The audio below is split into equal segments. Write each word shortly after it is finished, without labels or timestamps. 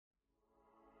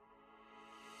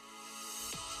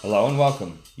Hello and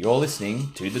welcome. You're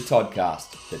listening to the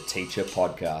Toddcast, the Teacher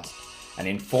Podcast, an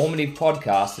informative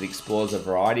podcast that explores a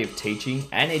variety of teaching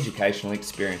and educational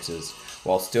experiences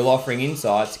while still offering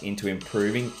insights into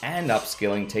improving and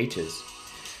upskilling teachers.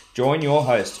 Join your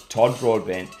host, Todd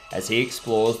Broadbent, as he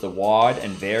explores the wide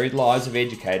and varied lives of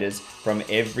educators from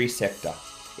every sector,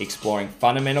 exploring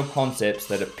fundamental concepts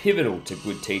that are pivotal to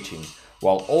good teaching,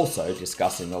 while also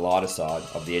discussing the lighter side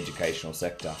of the educational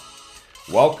sector.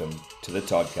 Welcome to the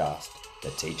Toddcast, the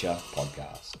Teacher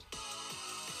Podcast.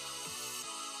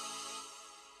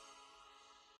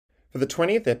 For the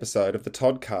 20th episode of the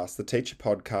Toddcast, the Teacher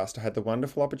Podcast, I had the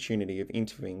wonderful opportunity of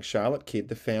interviewing Charlotte Kidd,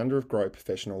 the founder of Grow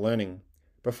Professional Learning.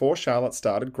 Before Charlotte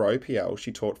started Grow PL,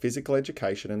 she taught physical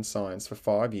education and science for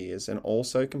 5 years and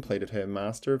also completed her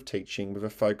Master of Teaching with a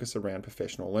focus around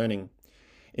professional learning.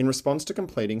 In response to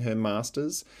completing her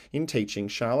Masters in Teaching,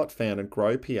 Charlotte founded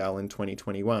Grow PL in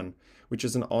 2021, which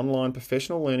is an online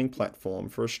professional learning platform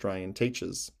for Australian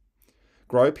teachers.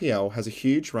 Grow PL has a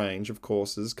huge range of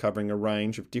courses covering a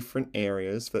range of different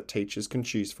areas that teachers can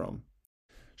choose from.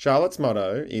 Charlotte's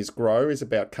motto is Grow is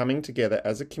about coming together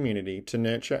as a community to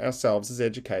nurture ourselves as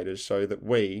educators so that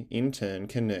we, in turn,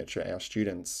 can nurture our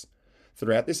students.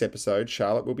 Throughout this episode,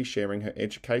 Charlotte will be sharing her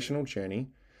educational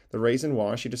journey, the reason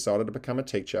why she decided to become a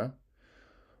teacher,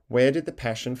 where did the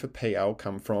passion for PL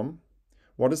come from,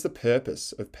 what is the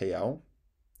purpose of PL,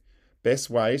 best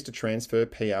ways to transfer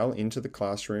PL into the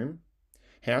classroom,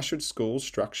 how should schools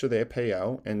structure their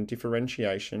PL and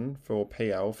differentiation for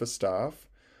PL for staff,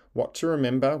 what to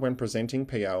remember when presenting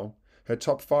PL, her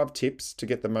top 5 tips to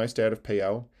get the most out of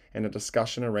PL, and a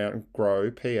discussion around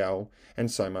Grow PL, and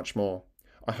so much more.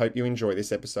 I hope you enjoy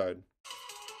this episode.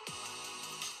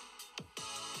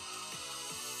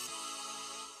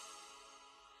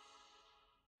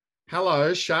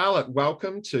 Hello, Charlotte.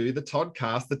 Welcome to the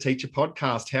Toddcast, the Teacher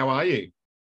Podcast. How are you?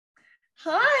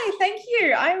 Hi, thank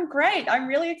you. I'm great. I'm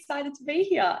really excited to be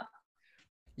here.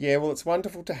 Yeah, well, it's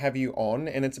wonderful to have you on,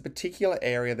 and it's a particular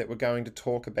area that we're going to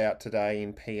talk about today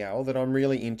in PL that I'm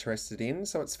really interested in.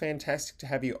 So it's fantastic to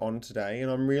have you on today,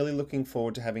 and I'm really looking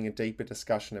forward to having a deeper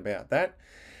discussion about that,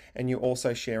 and you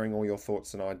also sharing all your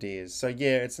thoughts and ideas. So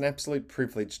yeah, it's an absolute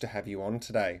privilege to have you on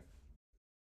today.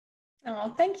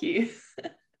 Oh, thank you.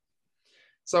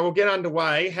 So we'll get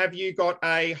underway. Have you got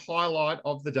a highlight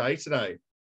of the day today?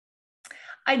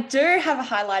 I do have a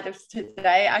highlight of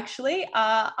today, actually.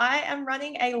 I am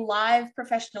running a live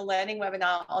professional learning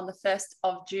webinar on the 1st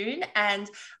of June, and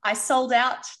I sold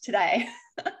out today.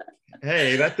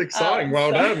 Hey, that's exciting.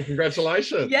 Well done.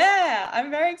 Congratulations. Yeah,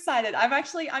 I'm very excited.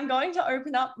 I'm going to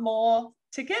open up more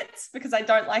tickets because I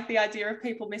don't like the idea of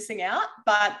people missing out.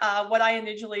 But what I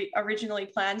originally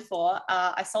planned for,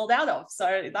 I sold out of.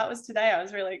 So that was today. I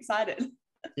was really excited.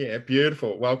 Yeah,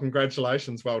 beautiful. Well,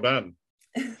 congratulations. Well done.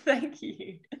 Thank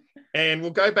you. And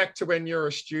we'll go back to when you're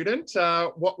a student.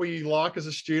 What were you like as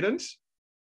a student?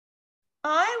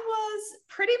 I was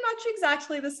pretty much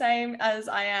exactly the same as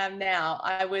I am now.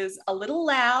 I was a little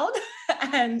loud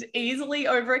and easily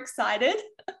overexcited,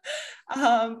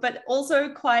 but also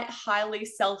quite highly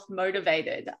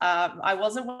self-motivated. I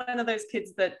wasn't one of those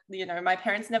kids that, my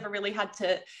parents never really had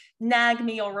to nag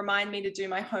me or remind me to do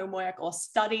my homework or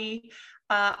study.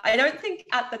 I don't think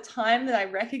at the time that I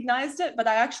recognized it, but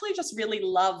I actually just really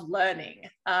love learning,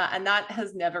 and that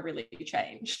has never really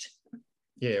changed.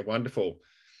 Yeah, wonderful.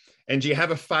 And do you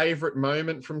have a favorite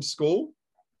moment from school?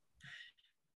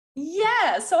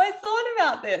 Yeah, so I thought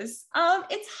about this.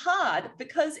 It's hard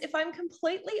because if I'm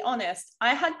completely honest,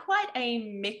 I had quite a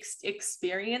mixed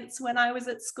experience when I was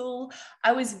at school.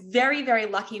 I was very, very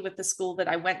lucky with the school that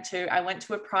I went to. I went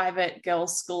to a private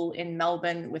girls' school in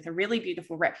Melbourne with a really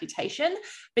beautiful reputation.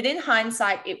 But in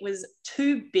hindsight, it was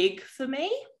too big for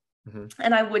me. Mm-hmm.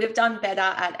 And I would have done better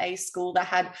at a school that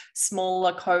had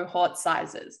smaller cohort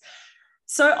sizes.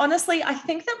 So honestly, I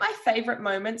think that my favorite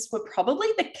moments were probably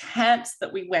the camps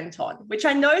that we went on, which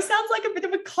I know sounds like a bit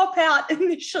of a cop-out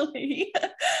initially,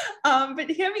 but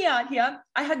hear me out here.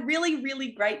 I had really,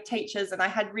 really great teachers and I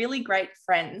had really great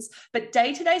friends, but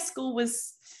day-to-day school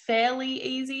was fairly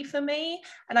easy for me,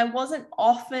 and I wasn't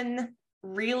often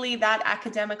really that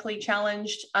academically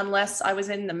challenged unless I was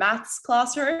in the maths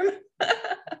classroom.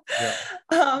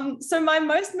 Yeah. So my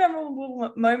most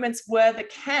memorable moments were the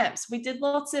camps. We did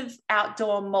lots of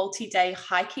outdoor multi-day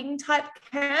hiking type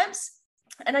camps.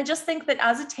 And I just think that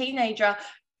as a teenager,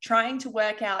 trying to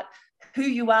work out who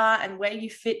you are and where you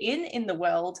fit in the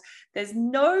world, there's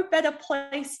no better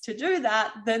place to do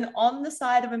that than on the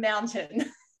side of a mountain.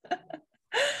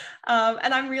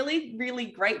 And I'm really, really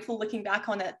grateful looking back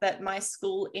on it that my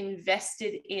school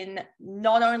invested in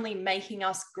not only making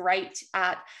us great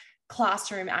at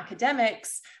classroom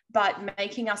academics, but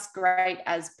making us great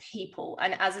as people.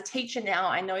 And as a teacher now,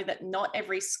 I know that not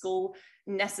every school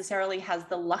necessarily has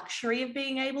the luxury of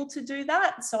being able to do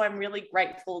that. So I'm really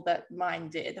grateful that mine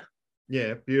did.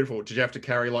 Yeah, beautiful. Did you have to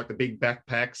carry like the big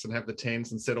backpacks and have the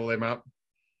tents and set all them up?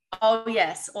 Oh,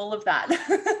 yes, all of that.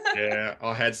 Yeah,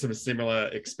 I had some similar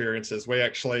experiences. We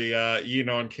actually, year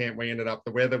 9 camp, we ended up,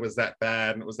 the weather was that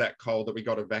bad and it was that cold that we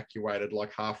got evacuated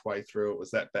like halfway through. It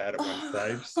was that bad at one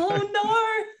stage. So, oh,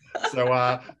 no.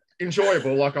 So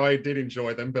enjoyable. Like I did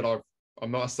enjoy them, but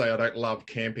I'm not to say I don't love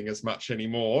camping as much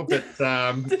anymore. But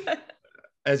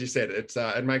as you said,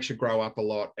 it makes you grow up a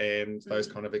lot, and those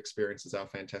kind of experiences are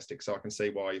fantastic. So I can see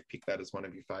why you've picked that as one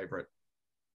of your favourite.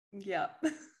 Yeah.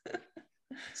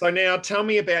 So now tell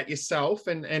me about yourself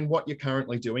and what you're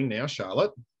currently doing now,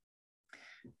 Charlotte.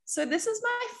 So this is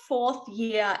my 4th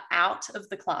year out of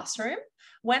the classroom.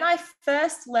 When I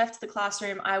first left the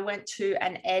classroom, I went to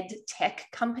an ed tech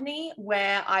company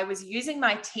where I was using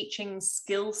my teaching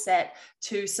skill set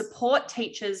to support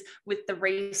teachers with the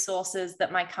resources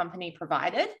that my company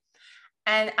provided.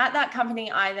 And at that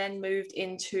company, I then moved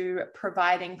into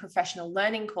providing professional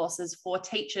learning courses for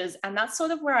teachers. And that's sort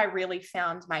of where I really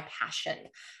found my passion.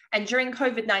 And during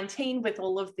COVID-19, with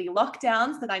all of the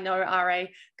lockdowns that I know are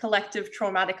a collective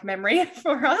traumatic memory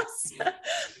for us,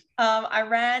 I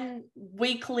ran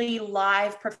weekly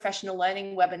live professional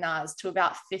learning webinars to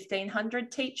about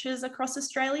 1,500 teachers across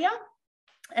Australia.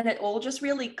 And it all just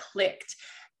really clicked.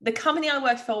 The company I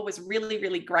worked for was really,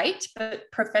 really great, but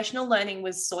professional learning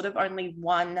was sort of only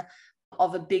one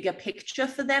of a bigger picture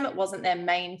for them. It wasn't their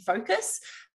main focus.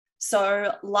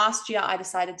 So last year, I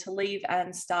decided to leave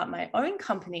and start my own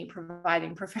company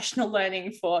providing professional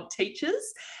learning for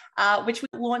teachers, which we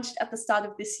launched at the start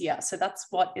of this year. So that's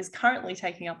what is currently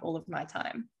taking up all of my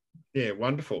time. Yeah,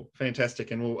 wonderful.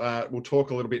 Fantastic. And we'll talk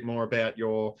a little bit more about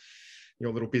your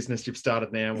little business you've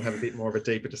started now. We'll have a bit more of a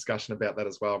deeper discussion about that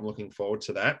as well. I'm looking forward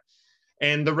to that.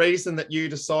 And the reason that you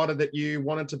decided that you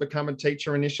wanted to become a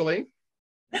teacher initially?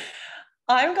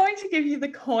 I'm going to give you the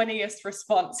corniest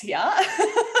response here.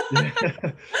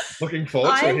 Looking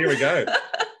forward to it. Here we go.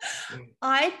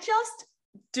 I just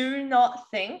do not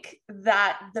think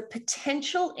that the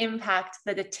potential impact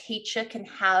that a teacher can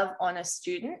have on a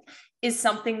student is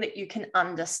something that you can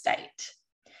understate.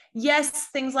 Yes,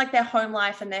 things like their home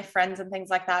life and their friends and things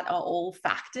like that are all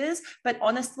factors, but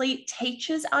honestly,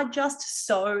 teachers are just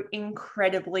so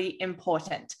incredibly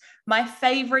important. My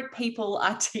favorite people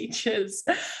are teachers.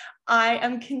 I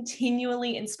am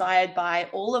continually inspired by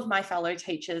all of my fellow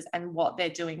teachers and what they're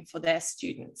doing for their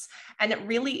students. And it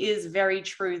really is very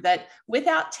true that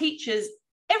without teachers,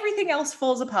 everything else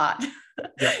falls apart.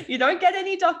 Yep. You don't get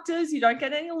any doctors, you don't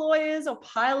get any lawyers or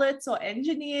pilots or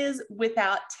engineers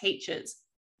without teachers.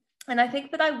 And I think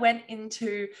that I went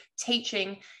into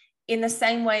teaching in the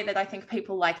same way that I think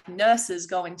people like nurses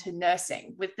go into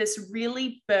nursing, with this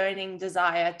really burning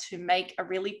desire to make a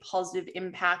really positive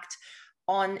impact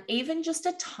on even just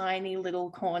a tiny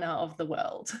little corner of the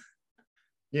world.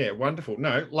 Yeah, wonderful.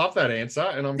 No, love that answer.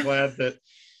 And I'm glad that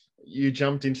you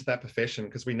jumped into that profession,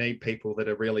 because we need people that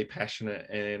are really passionate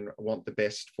and want the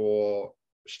best for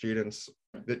students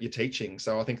that you're teaching.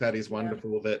 So I think that is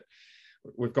wonderful that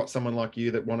we've got someone like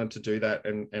you that wanted to do that.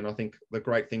 And I think the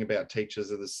great thing about teachers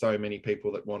is there's so many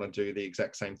people that want to do the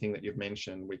exact same thing that you've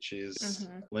mentioned, which is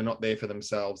they're not there for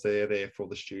themselves, they're there for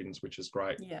the students, which is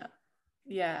great.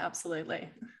 Yeah,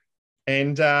 absolutely.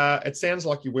 And it sounds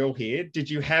like you will here. Did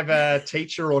you have a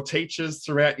teacher or teachers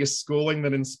throughout your schooling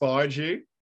that inspired you?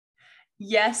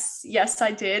 Yes,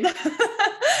 I did.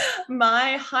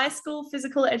 My high school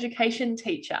physical education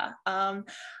teacher.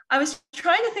 I was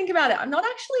trying to think about it. I'm not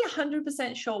actually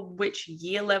 100% sure which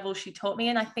year level she taught me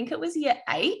in. I think it was year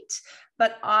 8,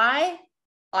 but I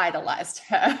idolized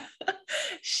her.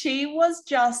 She was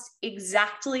just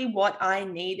exactly what I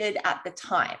needed at the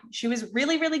time. She was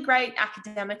really, really great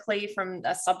academically from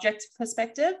a subject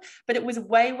perspective, but it was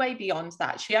way, way beyond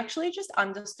that. She actually just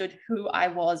understood who I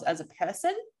was as a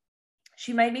person.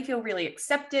 She made me feel really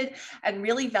accepted and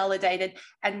really validated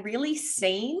and really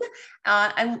seen.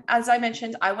 And as I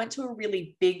mentioned, I went to a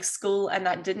really big school and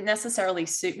that didn't necessarily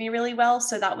suit me really well.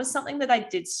 So that was something that I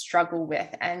did struggle with.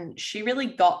 And she really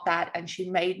got that and she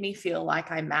made me feel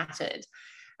like I mattered.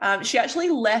 She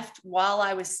actually left while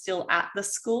I was still at the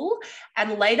school.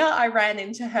 And later I ran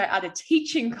into her at a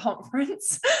teaching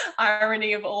conference,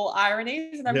 irony of all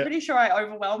ironies. And I'm pretty sure I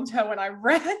overwhelmed her when I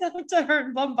ran up to her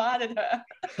and bombarded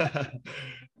her.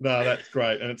 No, that's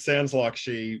great. And it sounds like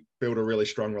she built a really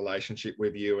strong relationship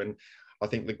with you. And I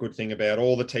think the good thing about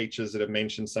all the teachers that have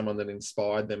mentioned someone that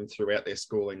inspired them throughout their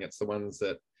schooling, it's the ones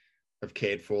that have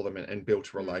cared for them and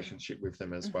built a relationship with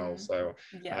them as well. So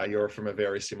you're from a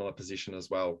very similar position as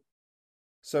well.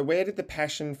 So where did the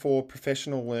passion for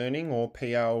professional learning or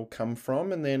PL come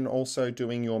from, and then also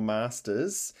doing your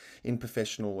masters in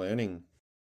professional learning?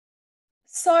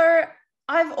 So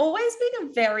I've always been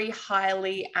a very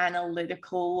highly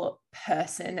analytical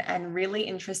person and really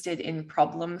interested in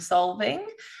problem solving.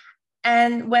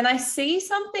 And when I see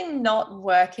something not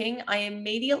working, I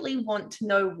immediately want to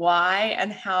know why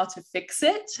and how to fix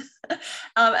it.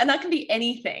 And that can be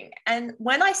anything. And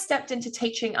when I stepped into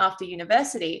teaching after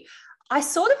university, I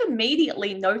sort of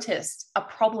immediately noticed a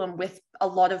problem with a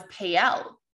lot of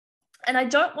PL. And I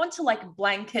don't want to like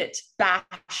blanket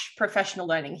bash professional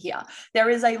learning here. There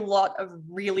is a lot of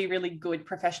really, really good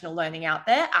professional learning out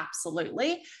there,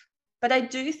 absolutely. But I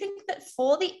do think that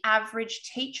for the average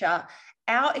teacher,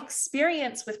 our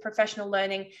experience with professional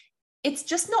learning, it's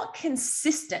just not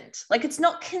consistent. Like it's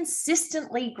not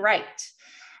consistently great.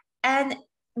 And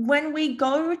when we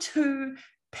go to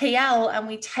PL and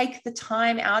we take the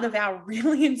time out of our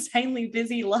really insanely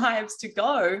busy lives to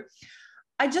go,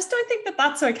 I just don't think that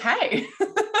that's okay.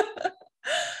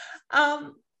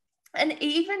 And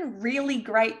even really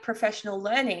great professional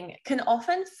learning can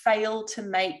often fail to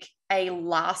make a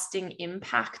lasting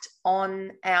impact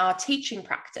on our teaching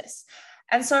practice.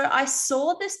 And so I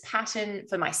saw this pattern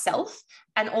for myself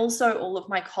and also all of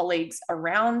my colleagues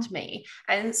around me.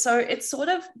 And so it sort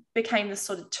of became this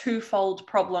sort of twofold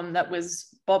problem that was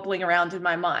bobbling around in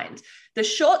my mind. The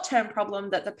short-term problem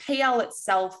that the PL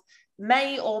itself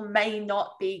may or may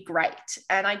not be great.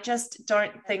 And I just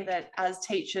don't think that as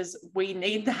teachers, we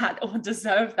need that or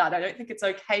deserve that. I don't think it's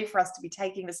okay for us to be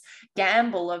taking this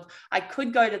gamble of, I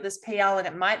could go to this PL and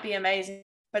it might be amazing,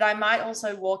 but I might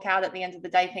also walk out at the end of the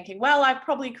day thinking, well, I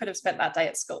probably could have spent that day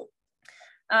at school.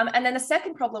 And then the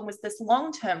second problem was this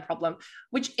long-term problem,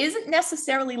 which isn't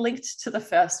necessarily linked to the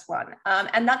first one.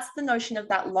 And that's the notion of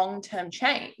that long-term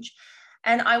change.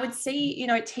 And I would see,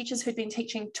 teachers who'd been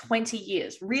teaching 20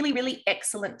 years, really, really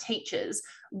excellent teachers,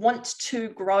 want to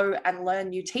grow and learn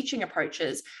new teaching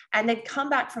approaches. And they'd come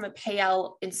back from a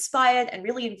PL inspired and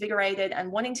really invigorated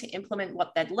and wanting to implement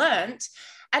what they'd learned.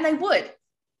 And they would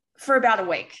for about a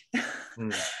week.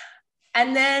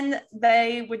 And then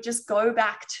they would just go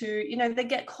back to, they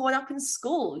get caught up in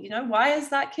school. Why is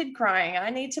that kid crying? I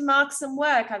need to mark some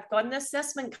work. I've got an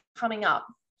assessment coming up.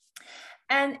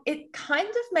 And it kind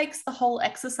of makes the whole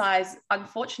exercise,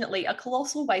 unfortunately, a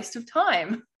colossal waste of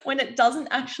time when it doesn't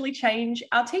actually change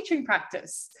our teaching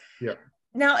practice. Yeah.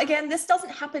 Now, again, this doesn't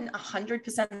happen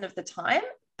 100% of the time,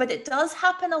 but it does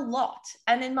happen a lot.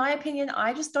 And in my opinion,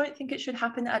 I just don't think it should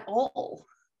happen at all.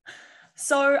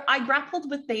 So I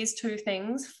grappled with these two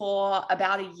things for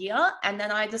about a year, and then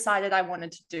I decided I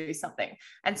wanted to do something.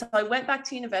 And so I went back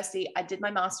to university, I did my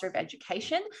Master of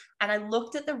Education, and I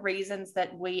looked at the reasons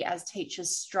that we as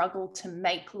teachers struggle to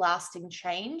make lasting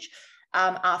change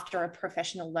after a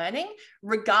professional learning,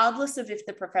 regardless of if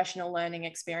the professional learning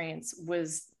experience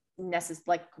was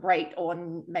great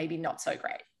or maybe not so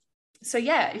great. So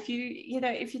yeah, if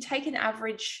you take an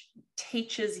average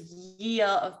teacher's year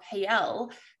of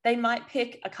PL, they might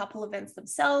pick a couple events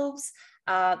themselves.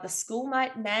 The school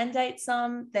might mandate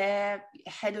some, their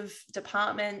head of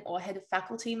department or head of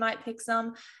faculty might pick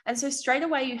some. And so straight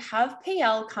away you have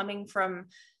PL coming from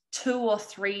 2 or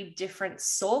 3 different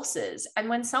sources. And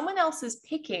when someone else is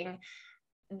picking,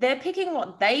 they're picking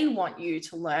what they want you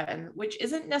to learn, which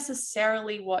isn't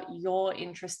necessarily what you're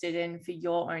interested in for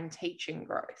your own teaching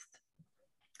growth.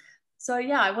 So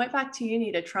yeah, I went back to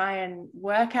uni to try and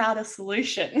work out a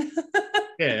solution.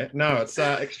 Yeah, no, it's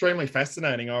extremely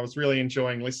fascinating. I was really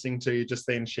enjoying listening to you just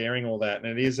then sharing all that. And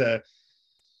it is a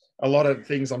lot of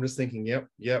things I'm just thinking, yep.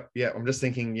 I'm just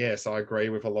thinking, yes, I agree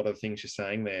with a lot of things you're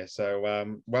saying there.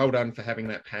 So well done for having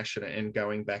that passion and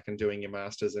going back and doing your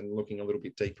masters and looking a little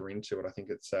bit deeper into it. I think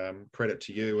it's credit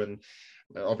to you. And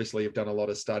obviously you've done a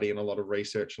lot of study and a lot of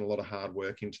research and a lot of hard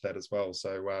work into that as well.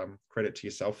 So credit to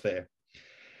yourself there.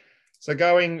 So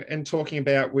going and talking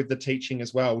about with the teaching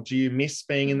as well, do you miss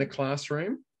being in the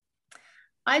classroom?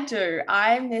 I do.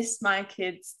 I miss my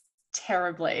kids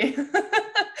terribly.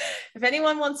 If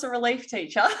anyone wants a relief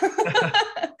teacher,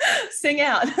 sing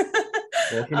out. Well,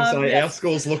 I was going to say, yes. Our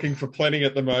school's looking for plenty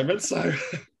at the moment, so...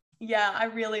 Yeah, I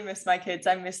really miss my kids.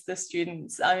 I miss the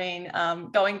students. I mean,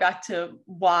 going back to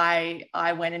why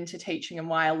I went into teaching and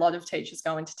why a lot of teachers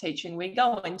go into teaching, we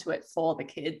go into it for the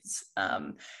kids.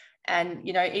 And,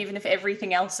 even if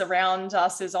everything else around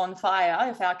us is on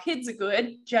fire, if our kids are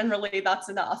good, generally that's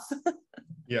enough.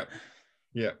 Yeah.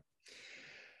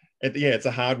 It's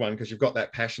a hard one because you've got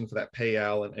that passion for that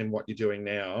PL and what you're doing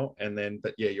now. And then,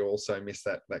 but yeah, you also miss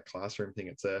that classroom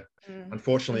thing.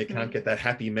 Unfortunately, you can't get that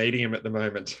happy medium at the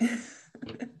moment.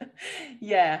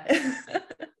 Yeah.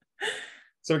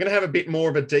 So we're going to have a bit more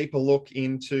of a deeper look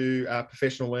into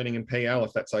professional learning and PL,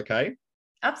 if that's okay.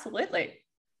 Absolutely.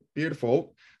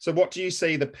 Beautiful. So what do you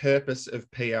see the purpose of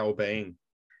PL being?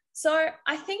 So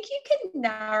I think you can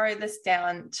narrow this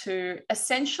down to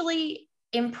essentially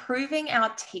improving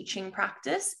our teaching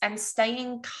practice and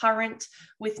staying current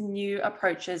with new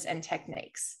approaches and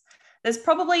techniques. There's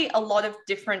probably a lot of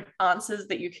different answers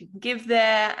that you can give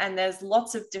there, and there's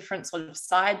lots of different sort of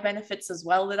side benefits as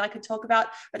well that I could talk about,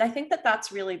 but I think that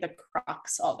that's really the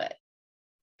crux of it.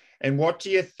 And what do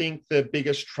you think the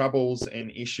biggest troubles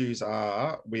and issues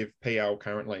are with PL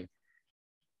currently?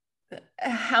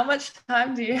 How much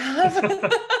time do you have?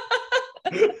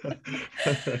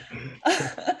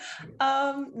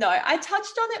 No, I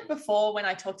touched on it before when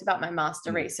I talked about my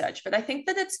master research, but I think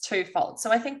that it's twofold.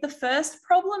 So I think the first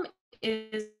problem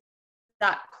is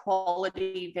that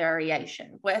quality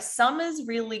variation, where some is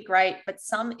really great, but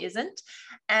some isn't.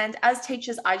 And as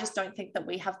teachers, I just don't think that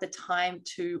we have the time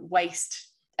to waste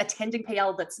attending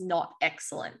PL that's not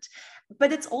excellent.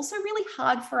 But it's also really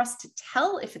hard for us to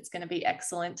tell if it's going to be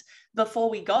excellent before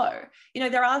we go. You know,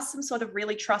 there are some sort of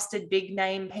really trusted big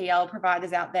name PL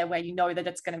providers out there where you know that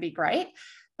it's going to be great.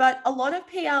 But a lot of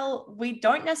PL, we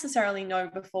don't necessarily know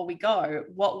before we go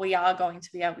what we are going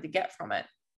to be able to get from it.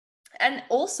 And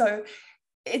also,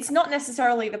 it's not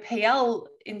necessarily the PL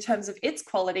in terms of its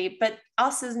quality, but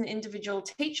us as an individual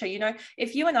teacher. You know,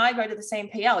 if you and I go to the same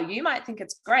PL, you might think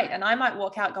it's great, and I might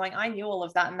walk out going, I knew all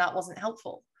of that and that wasn't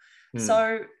helpful.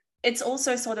 So it's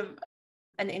also sort of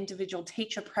an individual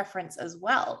teacher preference as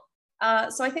well.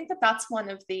 So I think that that's one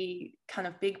of the kind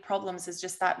of big problems, is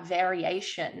just that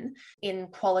variation in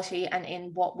quality and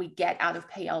in what we get out of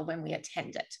PL when we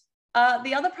attend it.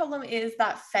 The other problem is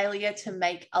that failure to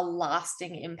make a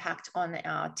lasting impact on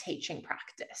our teaching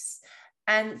practice.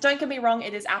 And don't get me wrong,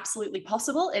 it is absolutely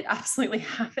possible. It absolutely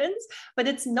happens, but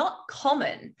it's not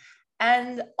common.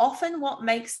 And often what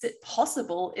makes it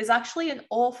possible is actually an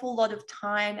awful lot of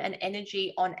time and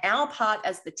energy on our part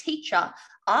as the teacher.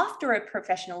 After a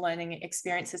professional learning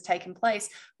experience has taken place,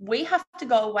 we have to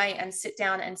go away and sit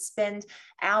down and spend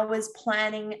hours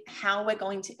planning how we're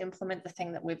going to implement the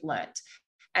thing that we've learned,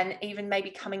 and even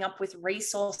maybe coming up with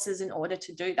resources in order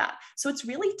to do that. So it's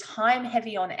really time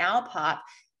heavy on our part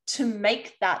to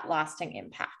make that lasting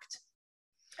impact.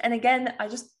 And again, I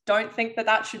just don't think that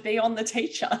that should be on the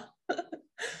teacher.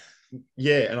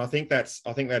 Yeah, and I think that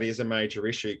is a major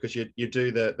issue, because you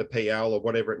do the PL or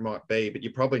whatever it might be, but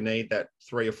you probably need that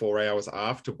 3 or 4 hours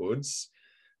afterwards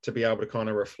to be able to kind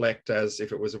of reflect, as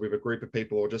if it was with a group of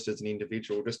people or just as an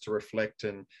individual, just to reflect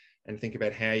and think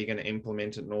about how you're going to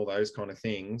implement it and all those kind of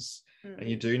things. And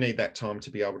you do need that time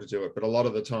to be able to do it. But a lot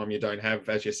of the time you don't have,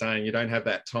 as you're saying, you don't have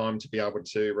that time to be able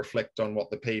to reflect on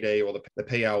what the PD or the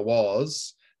PL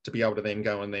was, to be able to then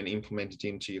go and then implement it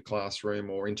into your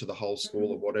classroom or into the whole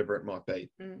school or whatever it might be.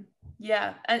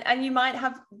 Yeah. And you might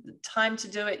have time to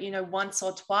do it, you know, once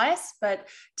or twice, but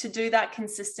to do that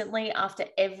consistently after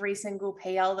every single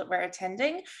PL that we're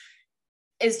attending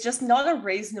is just not a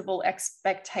reasonable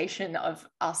expectation of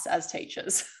us as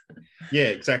teachers. Yeah,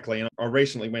 exactly. And I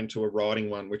recently went to a writing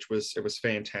one, which was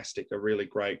fantastic, a really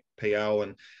great PL.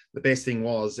 And the best thing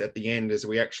was at the end is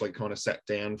we actually kind of sat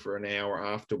down for an hour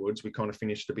afterwards. We kind of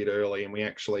finished a bit early, and we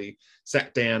actually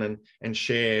sat down and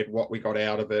shared what we got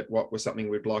out of it, what was something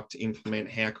we'd like to implement,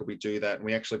 how could we do that. And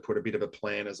we actually put a bit of a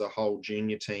plan as a whole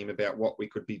junior team about what we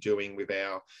could be doing with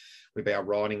our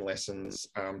writing lessons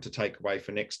to take away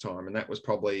for next time. And that was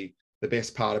probably the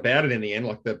best part about it in the end.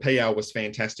 Like, the PL was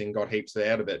fantastic and got heaps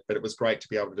out of it, but it was great to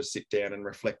be able to just sit down and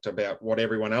reflect about what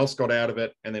everyone else got out of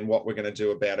it, and then what we're going to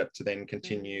do about it to then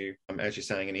continue, as you're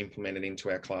saying, and implement it into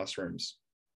our classrooms.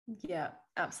 Yeah,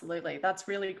 absolutely. That's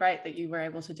really great that you were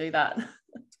able to do that.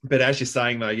 But as you're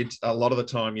saying, though, a lot of the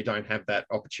time you don't have that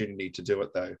opportunity to do it,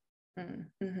 though.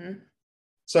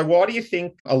 So why do you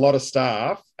think a lot of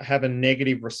staff have a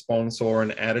negative response or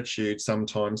an attitude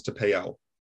sometimes to PL?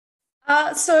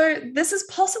 So this is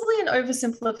possibly an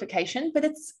oversimplification, but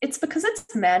it's because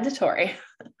it's mandatory.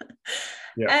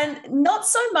 Yeah. And not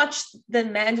so much the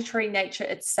mandatory nature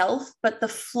itself, but the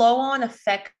flow-on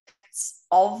effects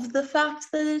of the fact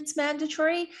that it's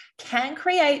mandatory can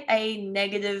create a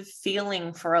negative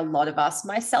feeling for a lot of us,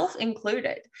 myself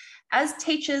included. As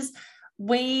teachers,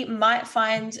 we might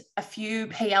find a few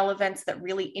PL events that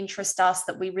really interest us,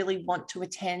 that we really want to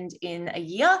attend in a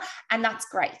year, and that's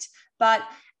great. But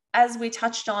as we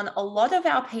touched on, a lot of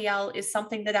our PL is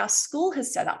something that our school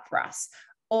has set up for us.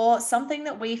 or something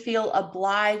that we feel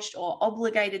obliged or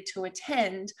obligated to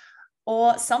attend,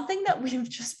 or something that we've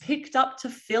just picked up to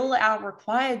fill our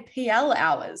required PL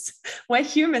hours. We're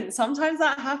human. Sometimes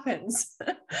that happens.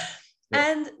 Yeah.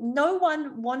 And no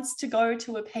one wants to go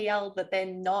to a PL that they're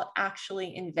not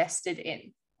actually invested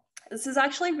in. This is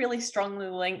actually really strongly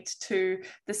linked to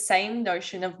the same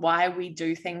notion of why we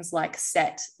do things like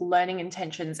set learning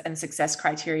intentions and success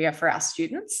criteria for our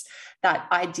students. That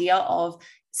idea of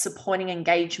supporting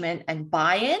engagement and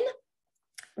buy-in.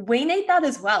 We need that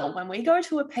as well. When we go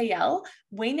to a PL,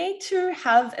 we need to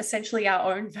have essentially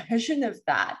our own version of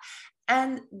that.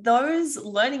 And those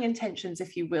learning intentions,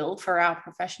 if you will, for our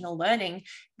professional learning,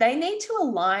 they need to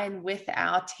align with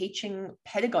our teaching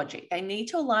pedagogy. They need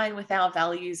to align with our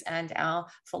values and our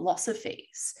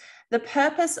philosophies. The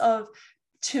purpose of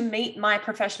to meet my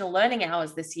professional learning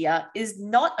hours this year is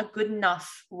not a good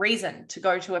enough reason to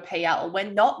go to a PL.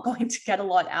 We're not going to get a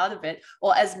lot out of it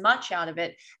or as much out of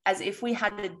it as if we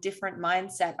had a different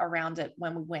mindset around it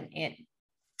when we went in.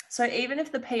 So even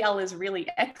if the PL is really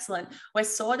excellent, we're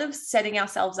sort of setting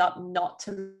ourselves up not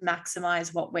to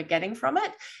maximize what we're getting from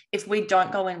it if we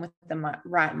don't go in with the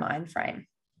right mind frame.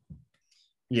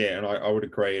 Yeah, and I would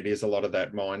agree. It is a lot of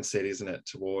that mindset, isn't it,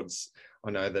 towards,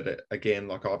 I know that, again,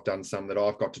 like I've done some that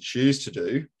I've got to choose to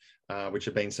do, which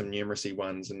have been some numeracy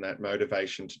ones, and that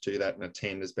motivation to do that and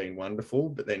attend has been wonderful.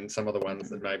 But then some of the ones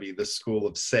that maybe the school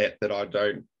have set that I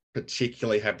don't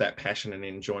particularly have that passion and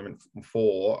enjoyment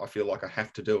for, I feel like I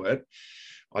have to do it.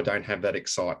 I don't have that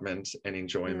excitement and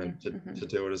enjoyment to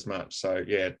do it as much. So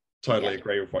yeah, totally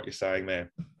agree with what you're saying there.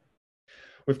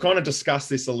 We've kind of discussed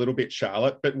this a little bit,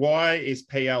 Charlotte, but why is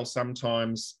PL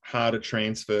sometimes hard to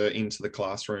transfer into the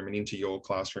classroom and into your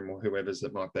classroom or whoever's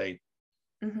it might be?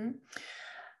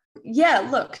 Yeah,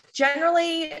 look,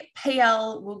 generally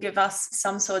PL will give us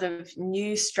some sort of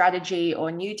new strategy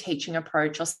or new teaching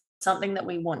approach or something that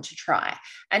we want to try.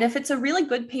 And if it's a really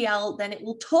good PL, then it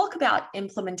will talk about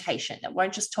implementation. It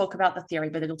won't just talk about the theory,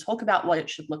 but it'll talk about what it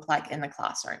should look like in the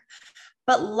classroom.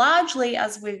 But largely,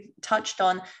 as we've touched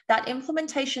on, that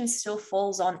implementation still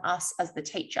falls on us as the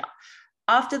teacher.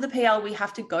 After the PL, we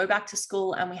have to go back to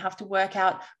school and we have to work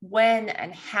out when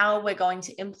and how we're going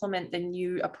to implement the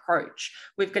new approach.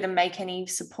 We've got to make any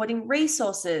supporting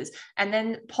resources and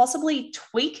then possibly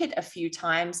tweak it a few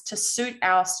times to suit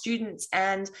our students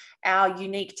and our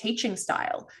unique teaching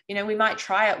style. You know, we might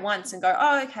try it once and go,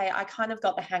 oh, okay, I kind of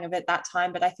got the hang of it that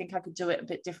time, but I think I could do it a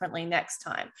bit differently next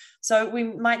time. So we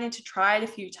might need to try it a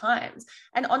few times.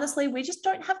 And honestly, we just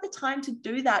don't have the time to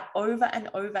do that over and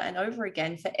over and over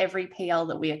again for every PL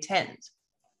that we attend.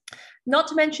 Not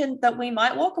to mention that we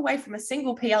might walk away from a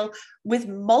single PL with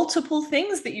multiple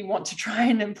things that you want to try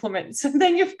and implement. So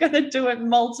then you've got to do it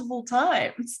multiple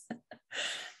times.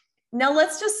 Now,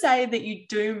 let's just say that you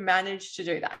do manage to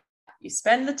do that. You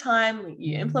spend the time,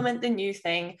 you implement the new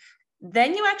thing,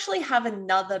 then you actually have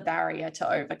another barrier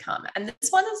to overcome. And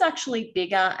this one is actually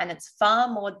bigger and it's far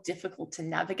more difficult to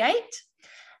navigate.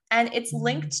 And it's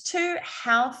linked to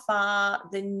how far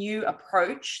the new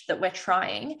approach that we're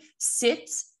trying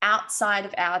sits outside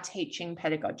of our teaching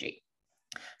pedagogy.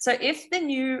 So if the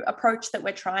new approach that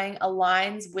we're trying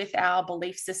aligns with our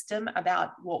belief system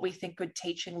about what we think good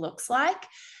teaching looks like,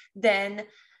 then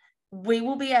we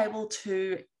will be able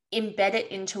to embed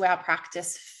it into our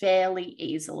practice fairly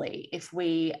easily if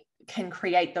we can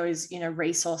create those,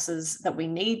 resources that we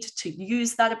need to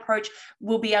use that approach.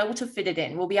 We'll be able to fit it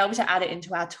in. We'll be able to add it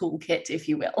into our toolkit, if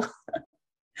you will.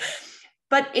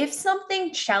 But if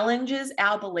something challenges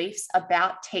our beliefs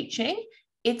about teaching,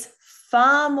 it's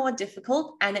far more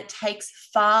difficult and it takes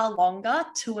far longer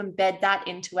to embed that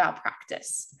into our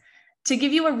practice. To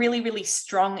give you a really, really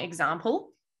strong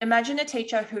example, imagine a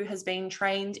teacher who has been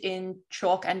trained in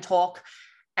chalk and talk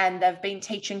and they've been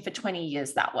teaching for 20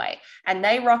 years that way. And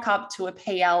they rock up to a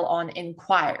PL on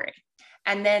inquiry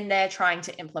and then they're trying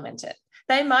to implement it.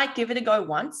 They might give it a go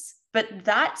once, but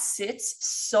that sits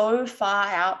so far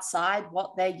outside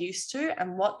what they're used to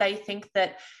and what they think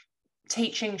that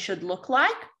teaching should look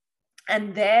like.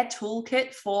 And their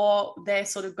toolkit for their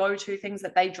sort of go-to things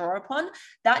that they draw upon,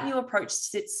 that new approach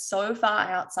sits so far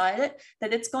outside it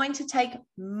that it's going to take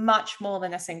much more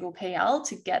than a single PL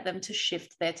to get them to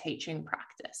shift their teaching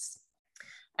practice.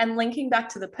 And linking back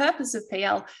to the purpose of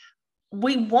PL,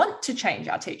 we want to change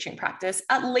our teaching practice,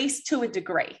 at least to a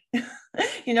degree.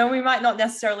 We might not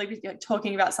necessarily be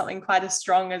talking about something quite as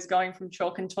strong as going from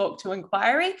chalk and talk to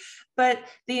inquiry, but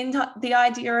the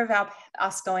idea of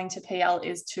us going to PL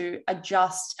is to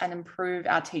adjust and improve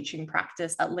our teaching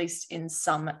practice, at least in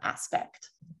some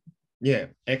aspect. Yeah,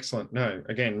 excellent. No,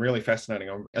 again, really fascinating.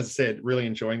 I'm, as I said, really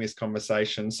enjoying this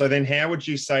conversation. So then how would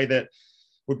you say that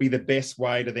would be the best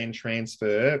way to then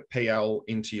transfer PL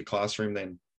into your classroom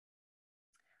then?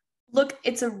 Look,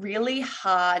 it's a really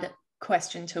hard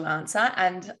question to answer.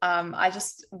 And I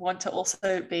just want to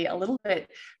also be a little bit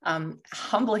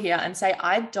humble here and say,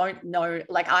 I don't know,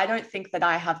 like, I don't think that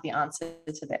I have the answer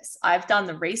to this. I've done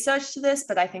the research to this,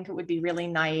 but I think it would be really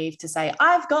naive to say,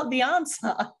 I've got the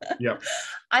answer. Yep.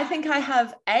 I think I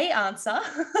have an answer.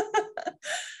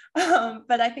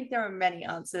 But I think there are many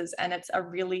answers, and it's a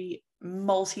really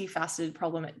multifaceted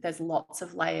problem. There's lots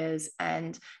of layers,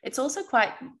 and it's also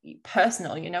quite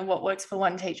personal. You know, what works for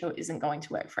one teacher isn't going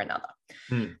to work for another.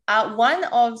 One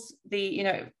of the, you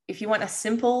know, if you want a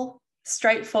simple,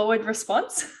 straightforward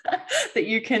response that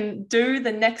you can do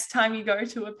the next time you go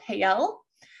to a PL,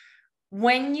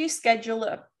 when you schedule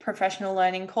a professional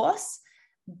learning course,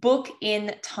 book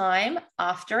in time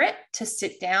after it to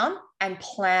sit down and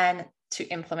plan to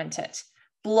implement it.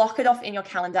 Block it off in your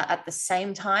calendar at the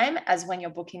same time as when you're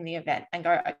booking the event, and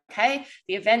go, okay,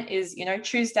 the event is, you know,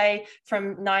 Tuesday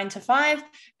from 9 to 5,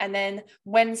 and then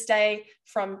Wednesday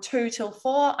from 2 till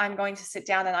 4, I'm going to sit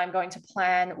down and I'm going to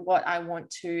plan what I want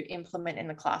to implement in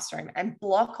the classroom, and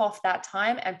block off that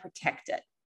time and protect it.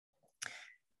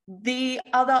 The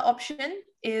other option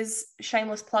is,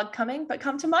 shameless plug coming, but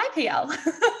come to my PL.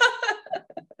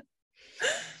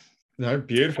 No,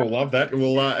 beautiful. Love that.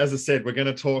 Well, as I said, we're going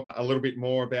to talk a little bit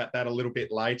more about that a little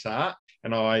bit later.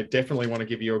 And I definitely want to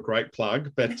give you a great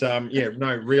plug. But yeah,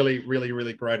 no, really, really,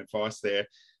 really great advice there.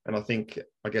 And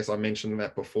I guess I mentioned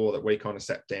that before, that we kind of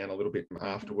sat down a little bit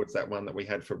afterwards, that one that we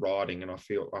had for writing. And I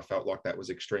felt like that was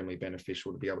extremely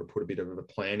beneficial to be able to put a bit of a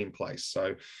plan in place.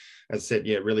 So as I said,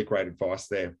 yeah, really great advice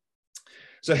there.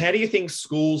 So how do you think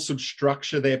schools should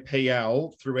structure their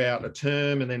PL throughout a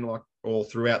term and then or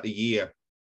throughout the year?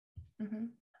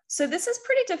 So this is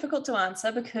pretty difficult to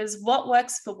answer, because what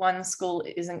works for one school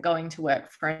isn't going to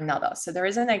work for another. So there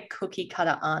isn't a cookie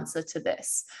cutter answer to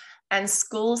this. And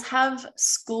schools have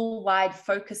school-wide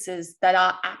focuses that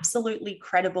are absolutely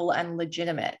credible and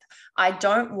legitimate. I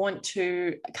don't want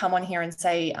to come on here and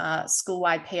say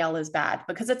school-wide PL is bad,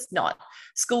 because it's not.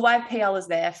 School-wide PL is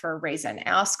there for a reason.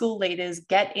 Our school leaders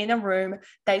get in a room,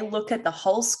 they look at the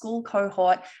whole school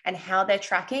cohort and how they're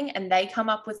tracking, and they come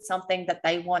up with something that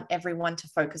they want everyone to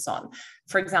focus on.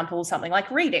 For example, something like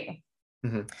reading.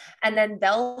 And then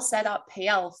they'll set up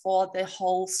PL for the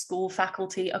whole school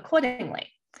faculty accordingly.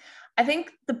 I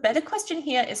think the better question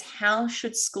here is, how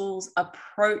should schools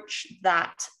approach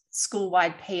that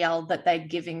school-wide PL that they're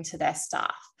giving to their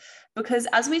staff? Because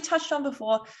as we touched on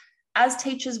before, as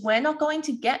teachers, we're not going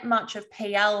to get much of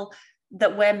PL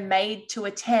that we're made to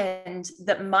attend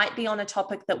that might be on a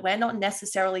topic that we're not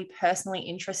necessarily personally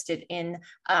interested in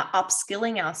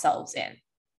upskilling ourselves in.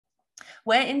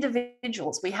 We're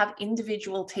individuals. We have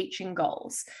individual teaching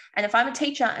goals. And if I'm a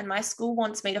teacher and my school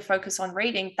wants me to focus on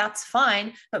reading, that's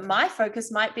fine. But my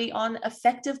focus might be on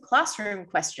effective classroom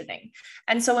questioning.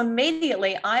 And so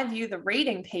immediately I view the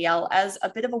reading PL as a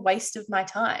bit of a waste of my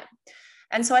time.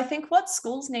 And so I think what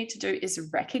schools need to do is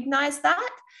recognize that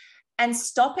and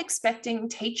stop expecting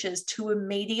teachers to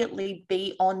immediately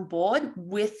be on board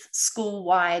with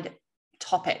school-wide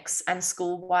topics and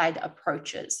school-wide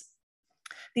approaches.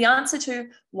 The answer to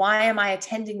why am I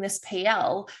attending this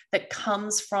PL that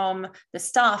comes from the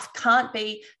staff can't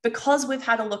be because we've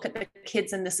had a look at the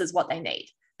kids and this is what they need.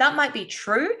 That might be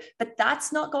true, but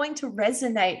that's not going to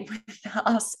resonate with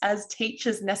us as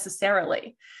teachers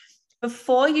necessarily.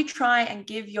 Before you try and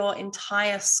give your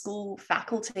entire school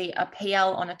faculty a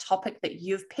PL on a topic that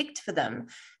you've picked for them,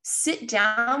 sit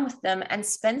down with them and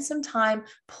spend some time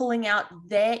pulling out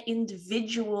their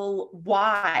individual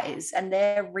whys and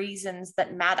their reasons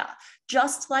that matter,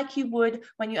 just like you would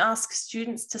when you ask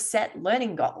students to set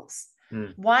learning goals.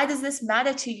 Why does this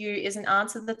matter to you is an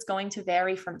answer that's going to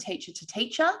vary from teacher to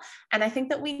teacher. And I think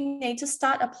that we need to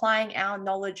start applying our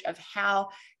knowledge of how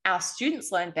our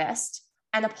students learn best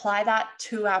and apply that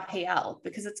to our PL,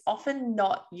 because it's often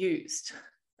not used.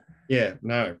 Yeah,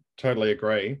 no, totally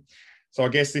agree. So I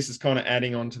guess this is kind of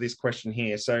adding on to this question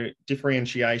here. So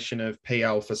differentiation of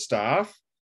PL for staff.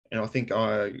 And I think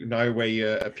I know where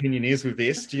your opinion is with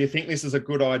this. Do you think this is a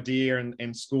good idea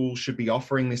and schools should be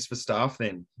offering this for staff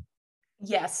then?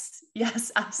 Yes,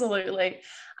 absolutely.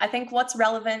 I think what's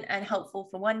relevant and helpful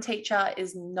for one teacher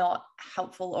is not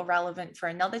helpful or relevant for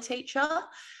another teacher.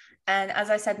 And as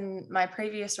I said in my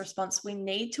previous response, we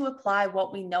need to apply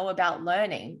what we know about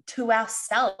learning to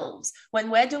ourselves. When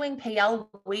we're doing PL,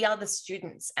 we are the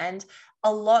students, and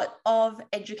a lot of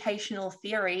educational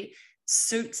theory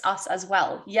suits us as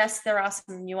well. Yes, there are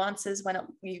some nuances when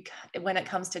it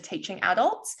comes to teaching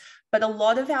adults, but a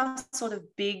lot of our sort of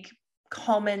big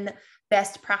common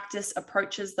best practice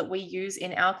approaches that we use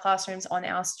in our classrooms on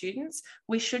our students,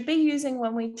 we should be using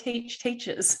when we teach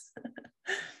teachers.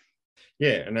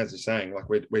 Yeah, and as you're saying, like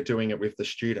we're doing it with the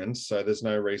students, so there's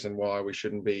no reason why we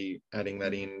shouldn't be adding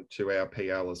that into our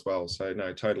PL as well. So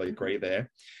no, totally agree there.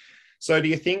 So do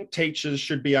you think teachers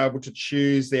should be able to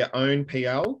choose their own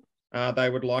PL they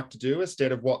would like to do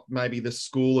instead of what maybe the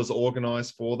school has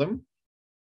organised for them?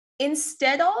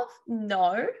 Instead of,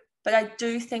 no, but I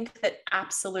do think that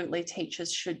absolutely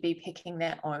teachers should be picking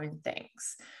their own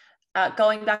things.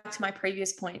 Going back to my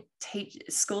previous point,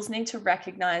 schools need to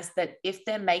recognize that if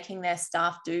they're making their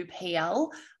staff do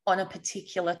PL on a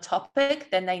particular topic,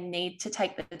 then they need to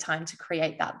take the time to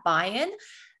create that buy-in.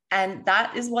 And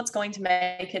that is what's going to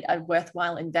make it a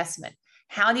worthwhile investment.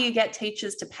 How do you get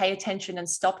teachers to pay attention and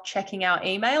stop checking our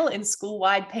email in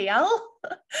school-wide PL?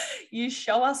 You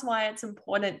show us why it's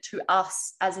important to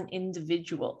us as an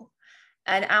individual.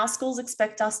 And our schools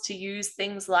expect us to use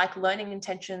things like learning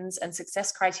intentions and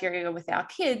success criteria with our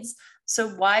kids. So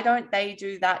why don't they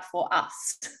do that for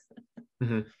us?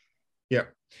 Mm-hmm. Yeah,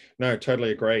 no,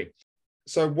 totally agree.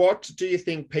 So what do you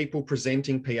think people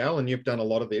presenting PL, and you've done a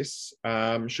lot of this,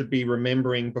 should be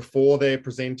remembering before they're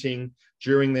presenting,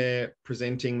 during their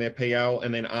presenting their PL,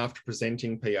 and then after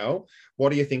presenting PL?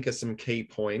 What do you think are some key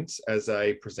points as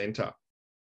a presenter?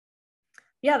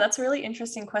 Yeah, that's a really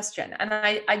interesting question. And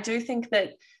I do think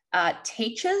that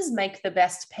teachers make the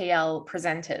best PL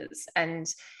presenters. And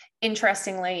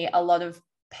interestingly, a lot of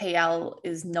PL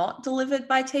is not delivered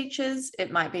by teachers.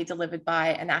 It might be delivered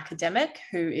by an academic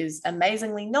who is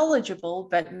amazingly knowledgeable,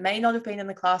 but may not have been in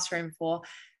the classroom for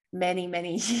many,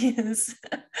 many years.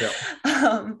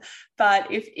 Yeah.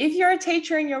 But if you're a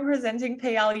teacher and you're presenting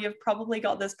PL, you've probably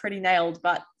got this pretty nailed.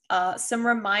 But some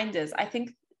reminders, I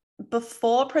think,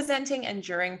 before presenting and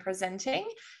during presenting,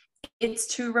 it's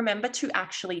to remember to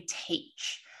actually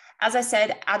teach. As I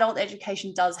said, adult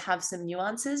education does have some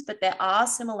nuances, but there are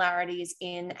similarities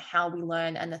in how we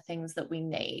learn and the things that we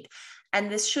need.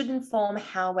 And this should inform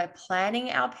how we're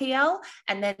planning our PL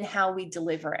and then how we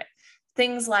deliver it.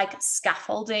 Things like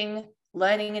scaffolding,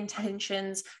 learning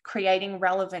intentions, creating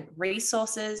relevant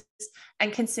resources,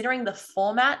 and considering the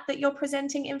format that you're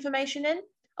presenting information in.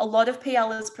 A lot of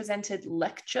PL is presented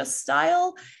lecture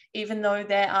style, even though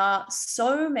there are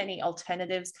so many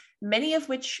alternatives, many of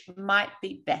which might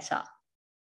be better.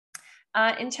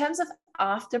 In terms of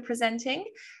after presenting,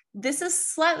 this is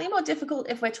slightly more difficult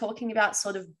if we're talking about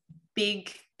sort of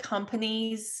big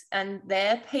companies and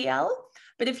their PL.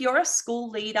 But if you're a school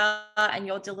leader and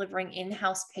you're delivering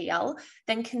in-house PL,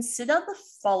 then consider the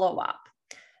follow-up.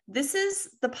 This is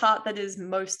the part that is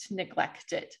most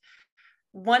neglected.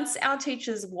 Once our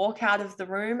teachers walk out of the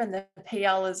room and the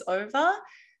PL is over,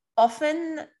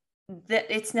 often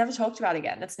it's never talked about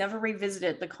again. It's never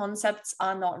revisited. The concepts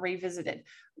are not revisited.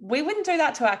 We wouldn't do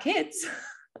that to our kids.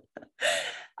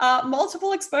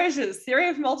 Multiple exposures, theory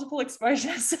of multiple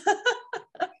exposures.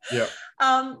 Yeah.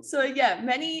 So yeah,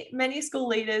 many school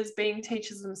leaders, being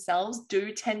teachers themselves,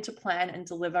 do tend to plan and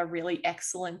deliver really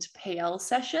excellent PL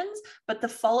sessions, but the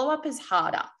follow-up is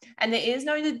harder. And there is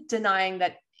no denying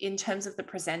that in terms of the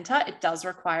presenter, it does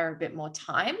require a bit more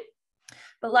time.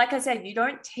 But like I said, you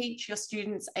don't teach your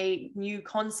students a new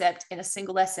concept in a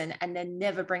single lesson and then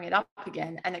never bring it up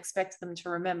again and expect them to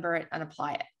remember it and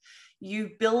apply it.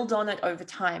 You build on it over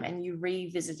time and you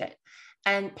revisit it.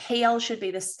 And PL should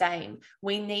be the same.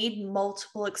 We need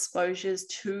multiple exposures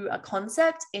to a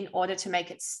concept in order to make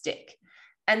it stick.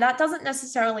 And that doesn't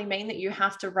necessarily mean that you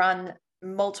have to run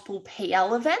multiple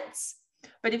PL events.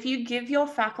 But if you give your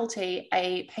faculty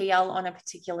a PL on a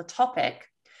particular topic,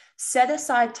 set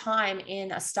aside time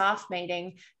in a staff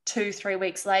meeting 2-3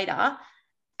 weeks later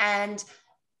and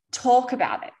talk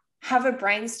about it. Have a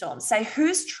brainstorm. Say,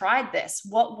 who's tried this?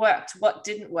 What worked? What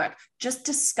didn't work? Just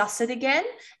discuss it again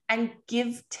and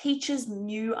give teachers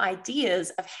new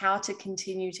ideas of how to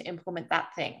continue to implement that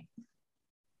thing.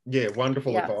 Yeah,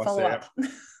 wonderful advice follow there. up.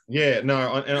 Yeah,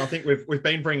 no, and I think we've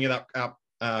been bringing it up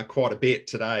quite a bit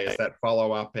today, is that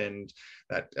follow-up and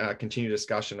that continued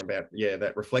discussion about,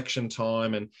 that reflection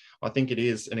time. And I think it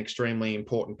is an extremely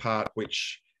important part,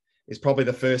 which is probably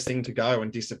the first thing to go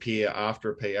and disappear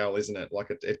after a PL, isn't it? Like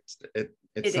it's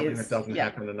something that doesn't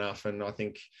happen enough. And I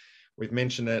think we've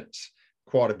mentioned it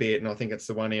quite a bit, and I think it's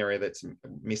the one area that's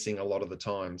missing a lot of the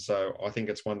time. So I think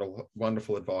it's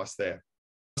wonderful advice there.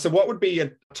 So what would be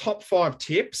your top 5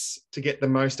 tips to get the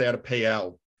most out of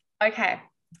PL? Okay.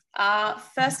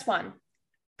 First one,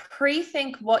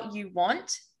 pre-think what you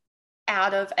want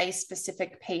out of a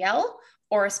specific PL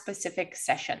or a specific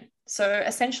session. So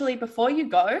essentially, before you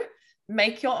go,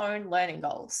 make your own learning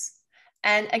goals.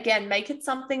 And again, make it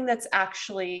something that's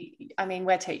actually, I mean,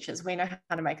 we're teachers, we know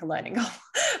how to make a learning goal,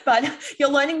 but your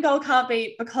learning goal can't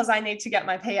be because I need to get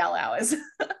my PL hours.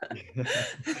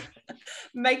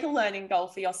 Make a learning goal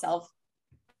for yourself.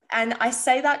 And I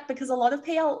say that because a lot of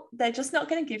PL, they're just not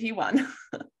going to give you one.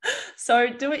 So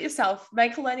do it yourself.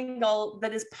 Make a learning goal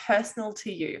that is personal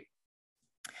to you.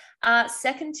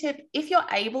 Second tip, if you're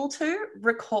able to,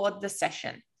 record the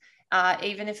session.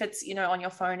 Even if it's, on your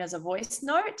phone as a voice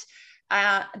note.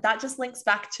 That just links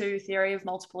back to theory of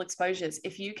multiple exposures.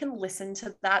 If you can listen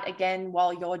to that again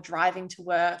while you're driving to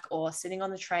work or sitting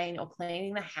on the train or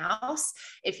cleaning the house,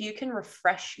 if you can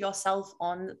refresh yourself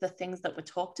on the things that were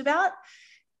talked about,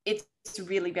 it's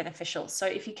really beneficial. So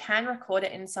if you can record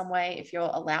it in some way, if you're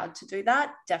allowed to do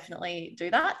that, definitely do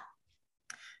that.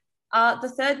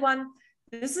 The third one,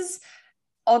 this is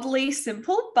oddly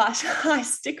simple, but I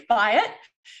stick by it,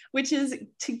 which is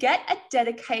to get a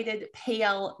dedicated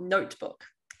PL notebook.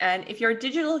 And if you're a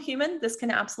digital human, this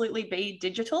can absolutely be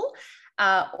digital,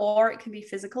 or it can be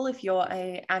physical if you're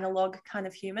an analog kind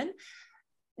of human.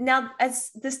 Now,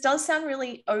 as this does sound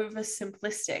really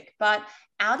oversimplistic, but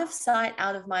out of sight,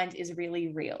 out of mind is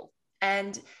really real.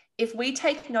 And if we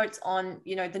take notes on,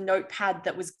 the notepad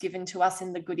that was given to us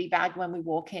in the goodie bag when we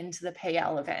walk into the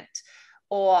PL event,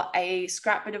 or a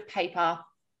scrap bit of paper,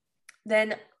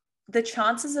 then the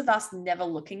chances of us never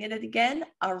looking at it again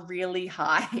are really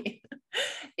high.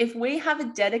 If we have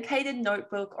a dedicated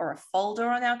notebook or a folder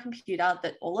on our computer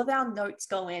that all of our notes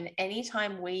go in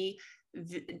anytime we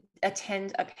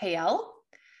attend a PL,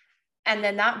 and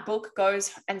then that book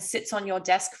goes and sits on your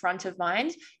desk front of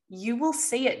mind, you will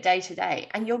see it day to day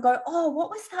and you'll go, oh,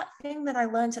 what was that thing that I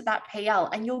learned at that PL?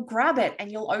 And you'll grab it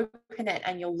and you'll open it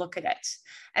and you'll look at it.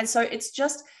 And so it's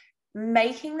just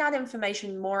making that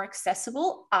information more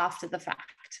accessible after the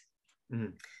fact.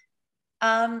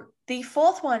 The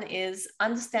fourth one is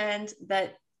understand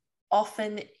that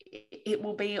often it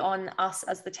will be on us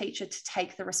as the teacher to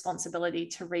take the responsibility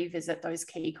to revisit those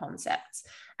key concepts.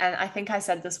 And I think I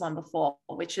said this one before,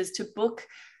 which is to book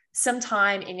some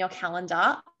time in your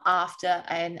calendar after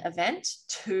an event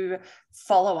to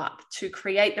follow up, to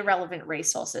create the relevant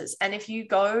resources. And if you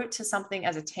go to something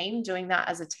as a team, doing that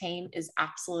as a team is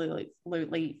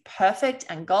absolutely perfect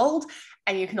and gold.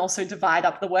 And you can also divide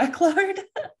up the workload.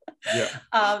 Yeah.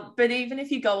 But even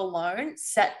if you go alone,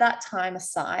 set that time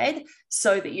aside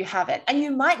so that you have it. And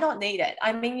you might not need it.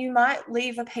 I mean, you might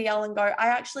leave a PL and go, I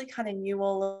actually kind of knew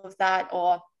all of that,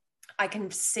 or I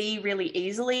can see really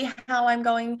easily how I'm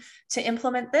going to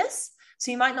implement this.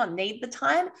 So you might not need the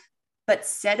time, but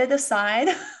set it aside.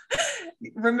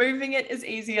 Removing it is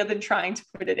easier than trying to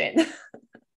put it in.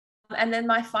 And then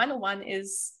my final one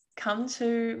is come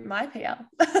to my PL.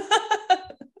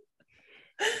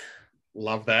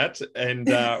 Love that. And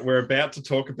we're about to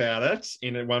talk about it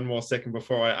in one more second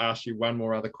before I ask you one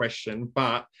more other question.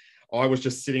 But I was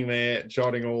just sitting there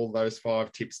jotting all those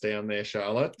 5 tips down there,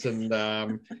 Charlotte. And I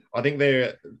think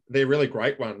they're really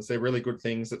great ones. They're really good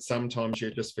things that sometimes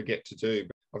you just forget to do.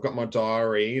 I've got my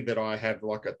diary that I have,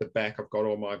 like at the back, I've got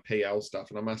all my PL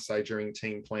stuff. And I must say during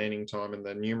team planning time and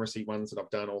the numeracy ones that I've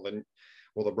done, all the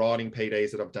writing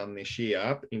PDs that I've done this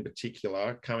year in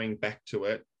particular, coming back to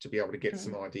it to be able to get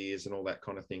some ideas and all that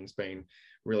kind of thing's been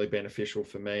really beneficial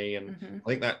for me. And I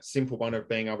think that simple one of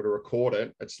being able to record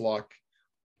it, it's like,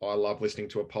 I love listening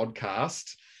to a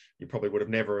podcast. You probably would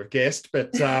have never have guessed,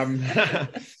 but having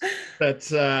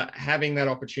that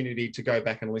opportunity to go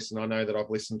back and listen. I know that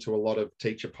I've listened to a lot of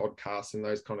teacher podcasts and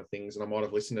those kind of things, and I might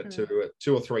have listened to it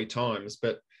 2 or 3 times,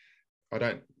 but I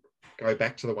don't go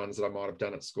back to the ones that I might have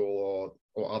done at school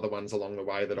or other ones along the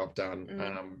way that I've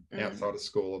done outside of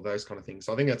school or those kind of things.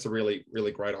 So I think that's a really,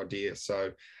 really great idea. So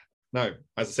no,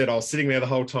 as I said, I was sitting there the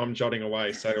whole time jotting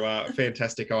away. So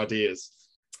fantastic ideas.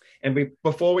 And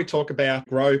before we talk about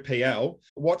Grow PL,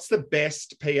 what's the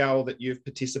best PL that you've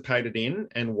participated in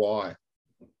and why?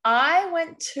 I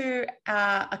went to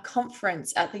a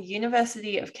conference at the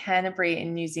University of Canterbury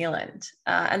in New Zealand.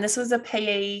 And this was a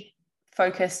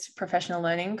PE-focused professional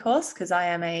learning course because I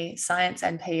am a science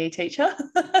and PE teacher.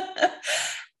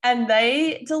 And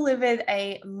they delivered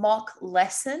a mock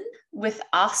lesson with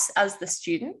us as the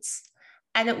students.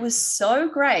 And it was so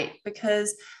great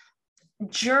because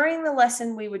during the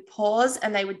lesson, we would pause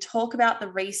and they would talk about the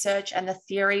research and the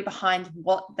theory behind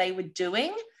what they were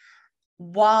doing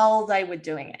while they were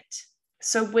doing it.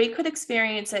 So we could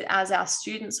experience it as our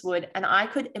students would, and I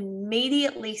could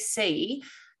immediately see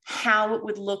how it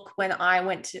would look when I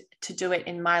went to do it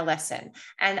in my lesson.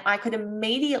 And I could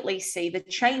immediately see the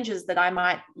changes that I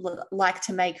might like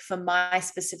to make for my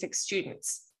specific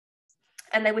students.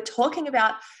 And they were talking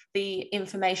about the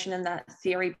information and that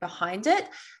theory behind it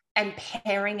and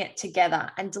pairing it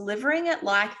together, and delivering it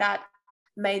like that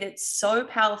made it so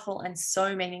powerful and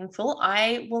so meaningful.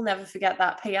 I will never forget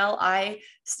that PL. I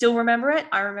still remember it.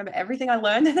 I remember everything I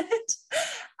learned in it.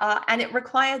 And it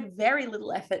required very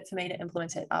little effort for me to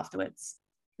implement it afterwards.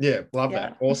 Yeah, love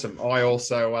that. Awesome. I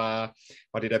also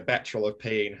I did a Bachelor of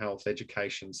PE in Health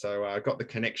Education, so I got the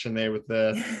connection there with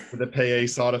the PE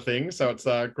side of things. So it's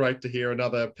great to hear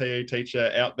another PE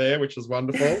teacher out there, which is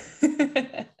wonderful.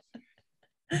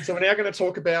 So we're now going to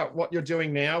talk about what you're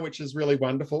doing now, which is really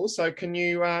wonderful. So can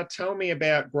you tell me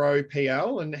about Grow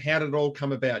PL and how did it all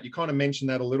come about? You kind of mentioned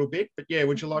that a little bit, but yeah,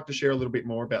 would you like to share a little bit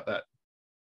more about that?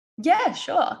 Yeah,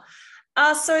 sure.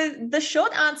 So the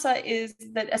short answer is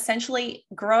that essentially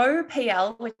Grow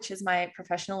PL, which is my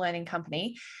professional learning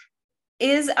company,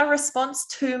 is a response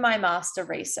to my master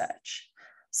research.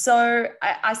 So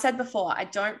I said before, I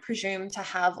don't presume to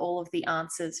have all of the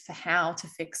answers for how to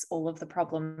fix all of the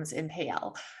problems in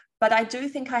PL, but I do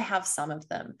think I have some of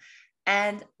them.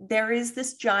 And there is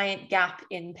this giant gap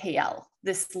in PL,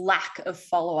 this lack of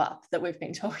follow-up that we've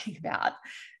been talking about.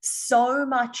 So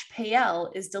much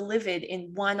PL is delivered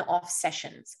in one-off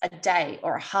sessions, a day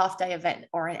or a half-day event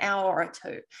or an hour or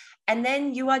two. And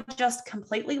then you are just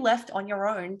completely left on your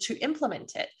own to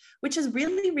implement it, which is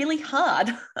really, really hard.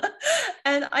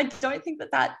 And I don't think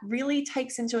that that really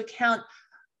takes into account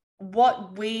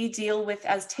what we deal with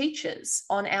as teachers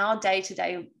on our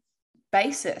day-to-day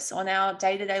basis, on our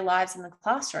day-to-day lives in the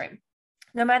classroom.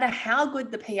 No matter how good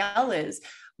the PL is,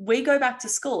 we go back to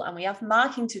school and we have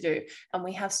marking to do, and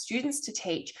we have students to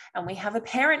teach, and we have a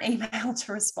parent email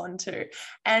to respond to.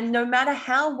 And no matter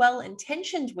how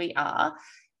well-intentioned we are,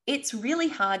 it's really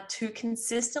hard to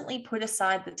consistently put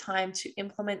aside the time to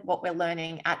implement what we're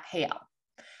learning at PL.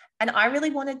 And I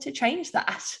really wanted to change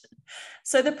that.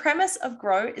 So the premise of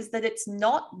Grow is that it's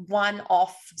not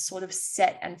one-off sort of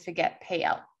set and forget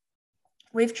PL.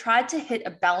 We've tried to hit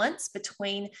a balance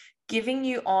between giving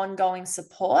you ongoing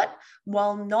support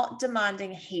while not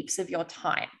demanding heaps of your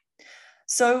time.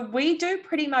 So we do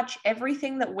pretty much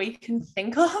everything that we can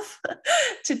think of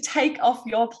to take off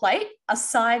your plate,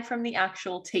 aside from the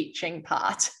actual teaching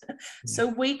part. So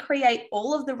we create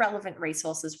all of the relevant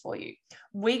resources for you.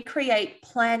 We create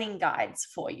planning guides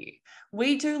for you.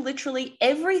 We do literally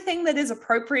everything that is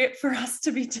appropriate for us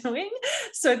to be doing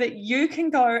so that you can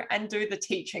go and do the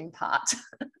teaching part.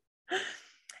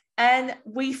 And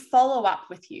we follow up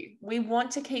with you. We want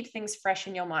to keep things fresh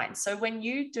in your mind. So when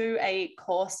you do a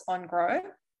course on Grow,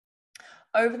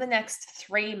 over the next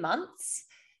 3 months,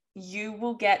 you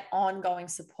will get ongoing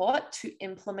support to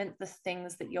implement the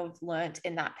things that you've learned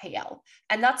in that PL.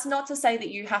 And that's not to say that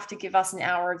you have to give us an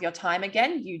hour of your time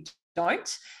again. You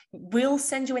don't. We'll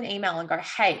send you an email and go,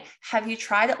 hey, have you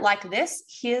tried it like this?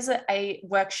 Here's a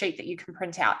worksheet that you can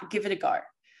print out. Give it a go.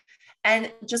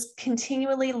 And just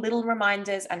continually little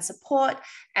reminders and support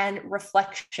and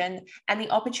reflection and the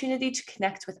opportunity to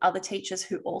connect with other teachers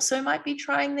who also might be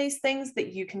trying these things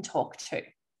that you can talk to.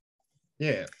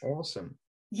 Yeah, awesome.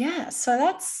 Yeah, so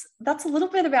that's a little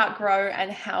bit about Grow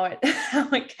and how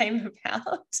it came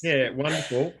about. Yeah,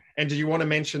 wonderful. And do you want to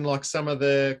mention like some of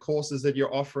the courses that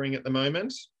you're offering at the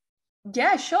moment?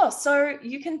 Yeah, sure. So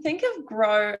you can think of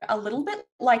Grow a little bit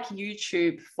like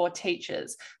YouTube for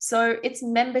teachers. So it's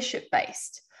membership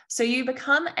based. So you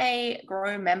become a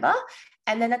Grow member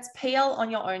and then it's PL on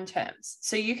your own terms.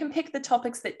 So you can pick the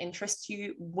topics that interest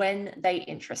you when they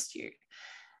interest you.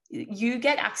 You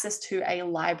get access to a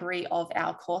library of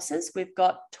our courses. We've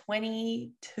got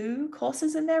 22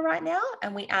 courses in there right now,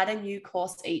 and we add a new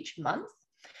course each month.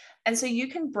 And so you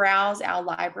can browse our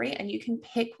library and you can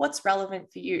pick what's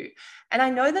relevant for you. And I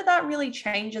know that that really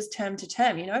changes term to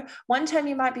term. You know, one term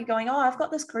you might be going, oh, I've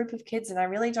got this group of kids and I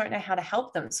really don't know how to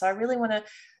help them. So I really want to,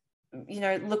 you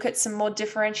know, look at some more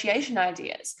differentiation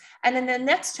ideas. And then the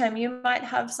next term, you might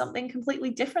have something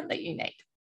completely different that you need.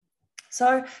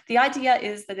 So the idea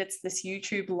is that it's this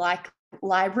YouTube-like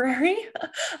library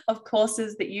of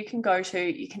courses that you can go to,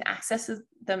 you can access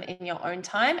them in your own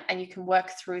time, and you can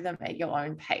work through them at your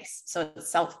own pace. So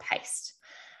it's self-paced.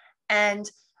 And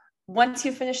once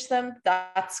you finish them,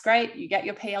 that's great. You get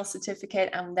your PL certificate,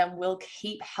 and then we'll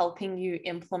keep helping you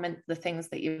implement the things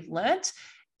that you've learned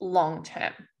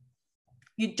long-term.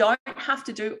 You don't have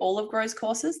to do all of Grow's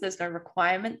courses. There's no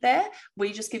requirement there.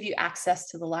 We just give you access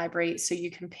to the library so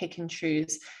you can pick and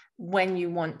choose when you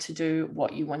want to do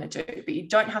what you want to do. But you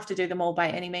don't have to do them all by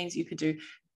any means. You could do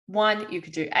 1, you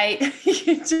could do 8, you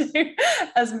could do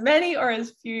as many or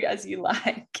as few as you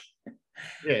like.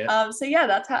 Yeah. So yeah,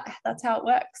 that's how it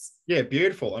works. Yeah,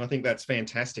 beautiful. And I think that's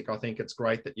fantastic. I think it's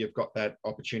great that you've got that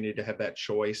opportunity to have that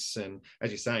choice. And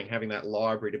as you're saying, having that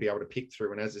library to be able to pick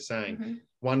through. And as you're saying,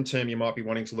 one term you might be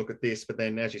wanting to look at this, but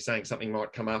then as you're saying, something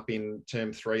might come up in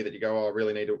term 3 that you go, oh, I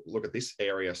really need to look at this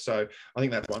area. So I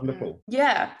think that's wonderful.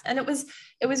 Yeah. And it was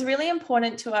really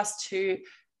important to us to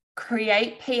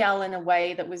create PL in a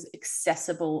way that was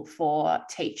accessible for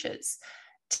teachers.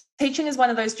 Teaching is one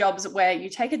of those jobs where you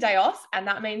take a day off and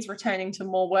that means returning to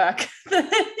more work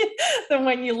than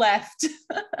when you left.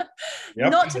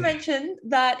 Yep. Not to mention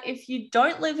that if you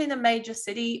don't live in a major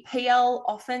city, PL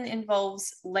often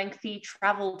involves lengthy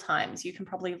travel times. You can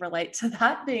probably relate to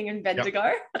that being in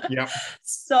Bendigo. Yep.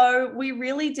 So we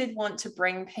really did want to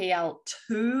bring PL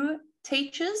to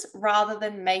teachers rather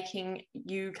than making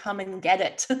you come and get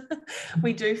it.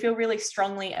 We do feel really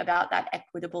strongly about that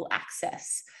equitable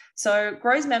access. So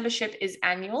Grow's membership is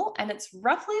annual and it's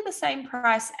roughly the same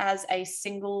price as a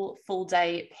single full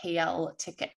day PL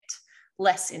ticket,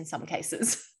 less in some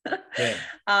cases. Yeah.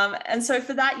 And so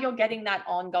for that, you're getting that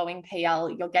ongoing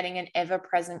PL, you're getting an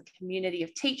ever-present community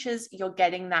of teachers, you're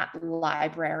getting that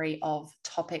library of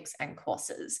topics and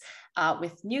courses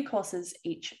with new courses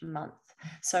each month.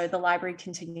 So the library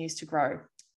continues to grow.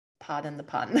 Pardon the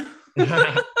pun.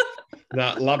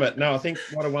 No, love it. No, I think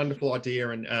what a wonderful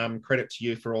idea, and credit to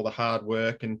you for all the hard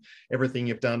work and everything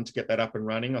you've done to get that up and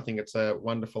running. I think it's a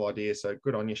wonderful idea. So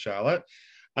good on you, Charlotte.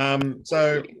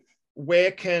 So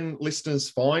where can listeners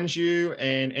find you,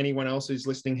 and anyone else who's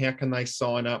listening, how can they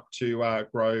sign up to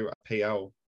Grow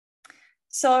PL?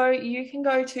 So you can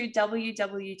go to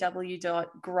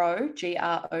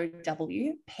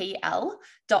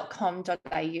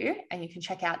www.growpl.com.au and you can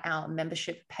check out our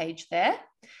membership page there.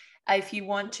 If you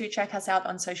want to check us out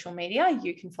on social media,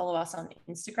 you can follow us on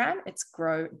Instagram. It's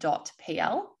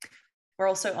grow.pl. We're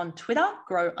also on Twitter,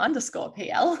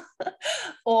 grow_PL,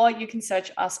 or you can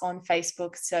search us on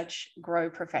Facebook, search Grow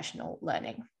Professional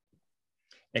Learning.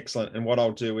 Excellent. And what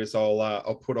I'll do is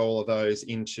I'll put all of those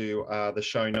into the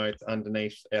show notes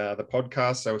underneath the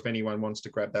podcast. So if anyone wants to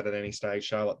grab that at any stage,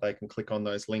 Charlotte, they can click on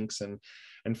those links and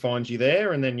find you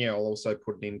there. And then, yeah, I'll also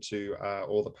put it into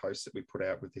all the posts that we put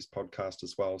out with this podcast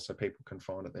as well, so people can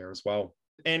find it there as well.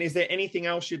 And is there anything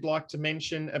else you'd like to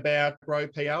mention about Grow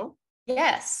PL?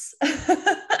 Yes.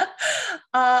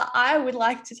 I would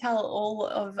like to tell all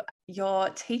of your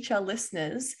teacher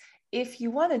listeners, if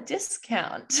you want a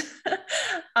discount,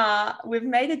 we've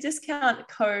made a discount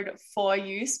code for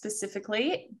you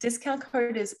specifically. Discount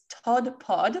code is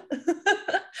TODPOD.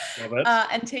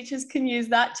 And teachers can use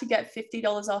that to get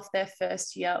 $50 off their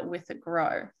first year with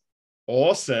Grow.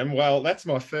 Awesome. Well, that's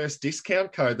my first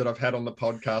discount code that I've had on the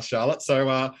podcast, Charlotte.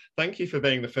 So thank you for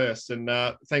being the first. And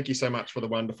thank you so much for the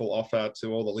wonderful offer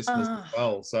to all the listeners as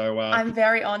well. So I'm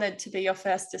very honored to be your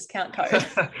first discount code.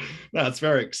 No, it's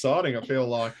very exciting. I feel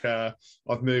like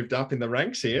I've moved up in the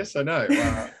ranks here. So no,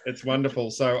 it's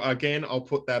wonderful. So again, I'll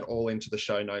put that all into the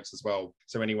show notes as well,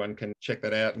 so anyone can check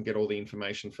that out and get all the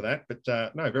information for that. But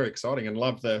no, very exciting, and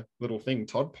love the little thing,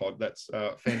 TODPOD. That's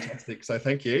fantastic. So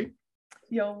thank you.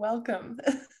 You're welcome.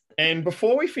 And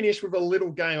before we finish with a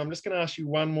little game, I'm just going to ask you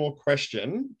one more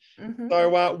question. Mm-hmm.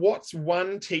 So what's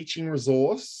one teaching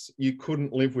resource you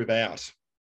couldn't live without?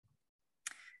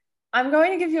 I'm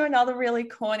going to give you another really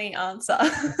corny answer.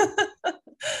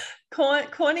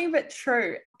 Corny but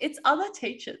true. It's other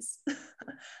teachers.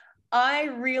 I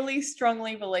really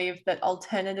strongly believe that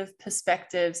alternative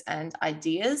perspectives and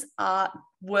ideas are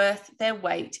worth their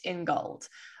weight in gold.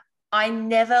 I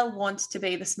never want to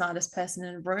be the smartest person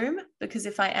in a room, because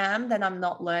if I am, then I'm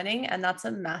not learning, and that's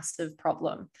a massive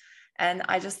problem. And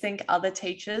I just think other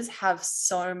teachers have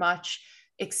so much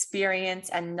experience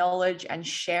and knowledge, and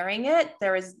sharing it,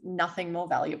 there is nothing more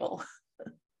valuable.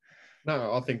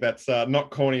 No, I think that's not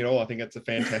corny at all. I think it's a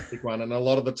fantastic one. And a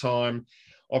lot of the time,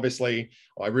 obviously,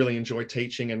 I really enjoy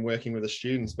teaching and working with the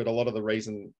students, but a lot of the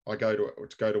reason I go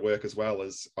to work as well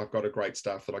is I've got a great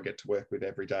staff that I get to work with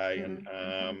every day. And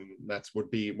that would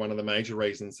be one of the major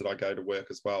reasons that I go to work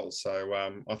as well. So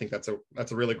I think that's a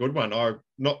really good one.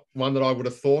 Not one that I would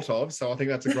have thought of. So I think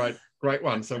that's a great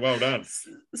one. So well done.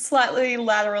 Slightly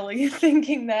laterally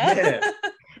thinking there. Yeah.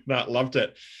 No, loved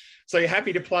it. So you're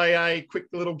happy to play a quick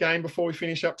little game before we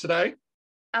finish up today?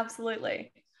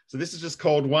 Absolutely. So this is just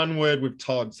called One Word with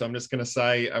Todd. So I'm just going to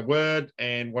say a word,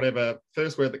 and whatever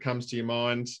first word that comes to your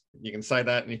mind, you can say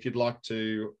that. And if you'd like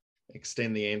to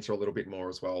extend the answer a little bit more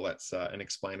as well, that's and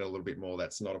explain it a little bit more,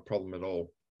 that's not a problem at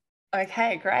all.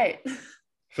 Okay, great.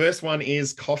 First one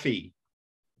is coffee.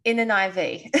 In an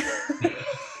IV.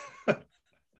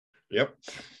 Yep.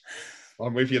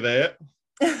 I'm with you there.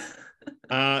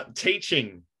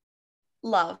 Teaching.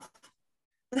 Love.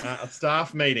 A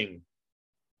staff meeting.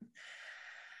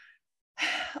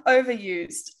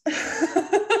 Overused.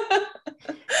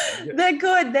 They're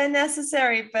good, they're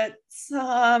necessary, but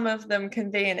some of them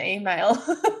can be an email.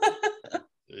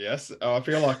 Yes, I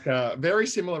feel like a very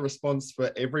similar response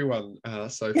for everyone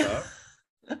so far.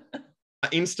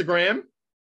 Instagram.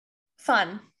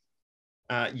 Fun.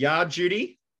 Yard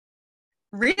duty.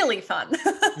 Really fun.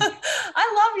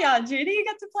 I love yard duty. You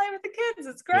get to play with the kids.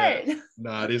 It's great. Yeah.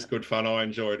 No, it is good fun. I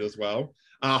enjoy it as well.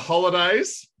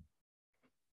 Holidays.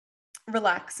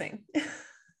 Relaxing.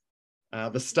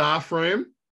 The staff room.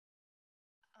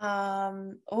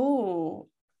 Oh,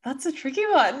 that's a tricky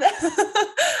one.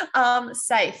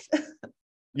 Safe.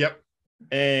 Yep.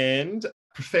 And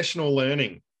professional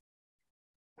learning.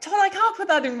 Todd, I can't put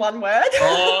that in one word.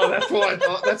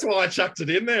 Oh, that's why I chucked it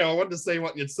in there. I wanted to see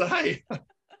what you'd say.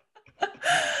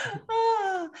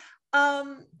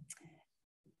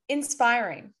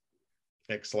 Inspiring.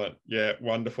 Excellent. Yeah,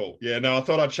 wonderful. Yeah, no, I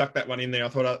thought I'd chuck that one in there. I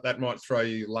thought that might throw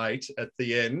you late at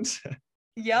the end.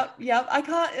 Yep.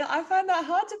 I find that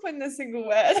hard to put in a single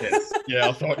word. Yes. Yeah,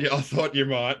 I thought you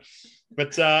might.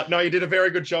 But no, you did a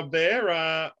very good job there.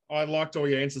 I liked all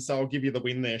your answers, so I'll give you the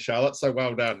win there, Charlotte. So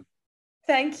well done.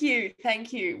 Thank you.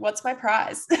 What's my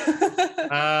prize?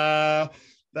 That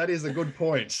is a good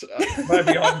point.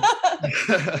 Maybe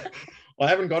I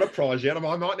haven't got a prize yet. I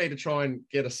might need to try and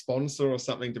get a sponsor or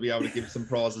something to be able to give some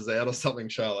prizes out or something,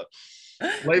 Charlotte.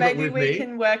 Maybe we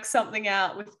can work something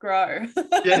out with Grow.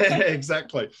 Yeah,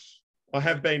 exactly. I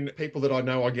have been people that I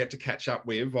know I get to catch up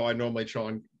with. I normally try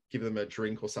and give them a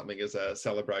drink or something as a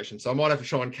celebration. So I might have to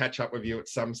try and catch up with you at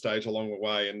some stage along the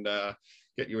way and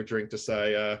get you a drink to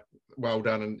say, well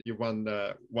done. And you won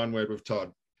One Word with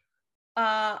Todd.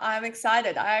 I'm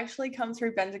excited. I actually come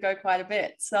through Bendigo quite a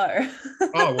bit. So.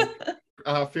 Oh,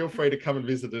 well, feel free to come and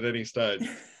visit at any stage.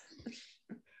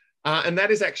 And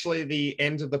that is actually the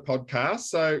end of the podcast.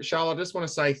 So, Charlotte, I just want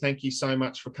to say thank you so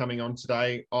much for coming on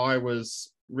today. I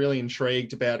was really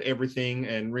intrigued about everything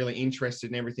and really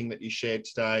interested in everything that you shared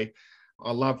today.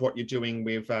 I love what you're doing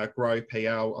with Grow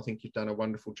PL. I think you've done a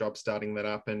wonderful job starting that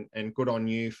up, and good on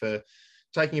you for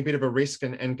taking a bit of a risk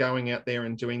and going out there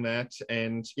and doing that.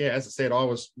 And yeah, as I said, I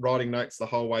was writing notes the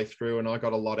whole way through and I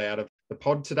got a lot out of the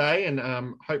pod today. And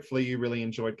hopefully you really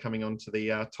enjoyed coming on to the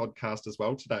Toddcast as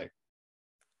well today.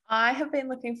 I have been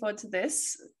looking forward to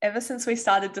this ever since we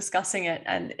started discussing it,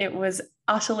 and it was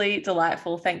utterly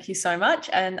delightful. Thank you so much.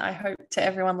 And I hope to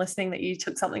everyone listening that you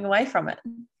took something away from it.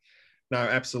 No,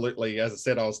 absolutely. As I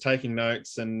said, I was taking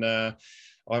notes, and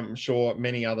I'm sure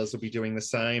many others will be doing the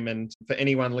same. And for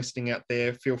anyone listening out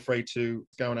there, feel free to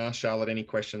go and ask Charlotte any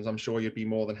questions. I'm sure you'd be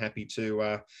more than happy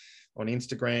to, on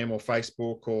Instagram or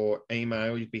Facebook or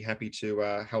email, you'd be happy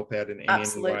to help out in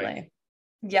any way.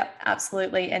 Yep,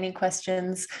 absolutely. Any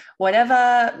questions,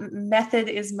 whatever method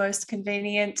is most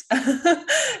convenient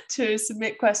to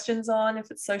submit questions on,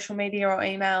 if it's social media or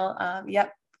email,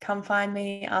 yep, come find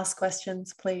me, ask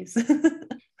questions, please.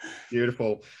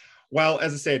 Beautiful. Well,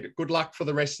 as I said, good luck for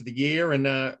the rest of the year, and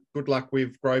good luck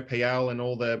with Grow PL and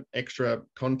all the extra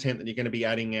content that you're going to be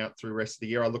adding out through the rest of the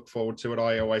year. I look forward to it.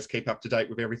 I always keep up to date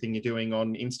with everything you're doing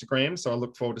on Instagram. So I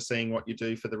look forward to seeing what you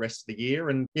do for the rest of the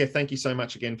year. And yeah, thank you so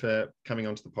much again for coming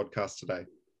onto the podcast today.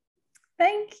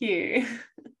 Thank you.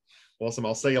 Awesome.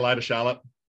 I'll see you later, Charlotte.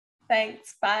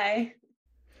 Thanks. Bye.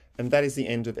 And that is the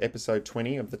end of episode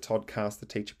 20 of the Toddcast, the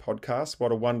Teacher Podcast.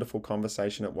 What a wonderful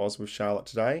conversation it was with Charlotte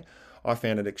today. I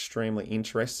found it extremely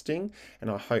interesting,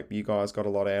 and I hope you guys got a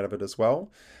lot out of it as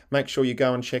well. Make sure you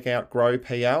go and check out Grow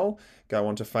PL. Go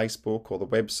onto Facebook or the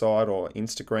website or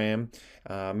Instagram.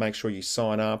 Make sure you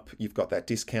sign up. You've got that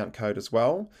discount code as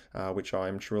well, which I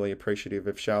am truly appreciative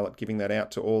of Charlotte giving that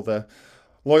out to all the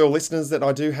loyal listeners that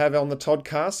I do have on the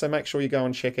Toddcast. So make sure you go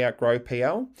and check out Grow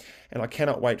PL. And I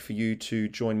cannot wait for you to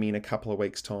join me in a couple of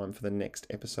weeks' time for the next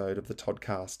episode of the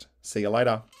Toddcast. See you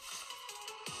later.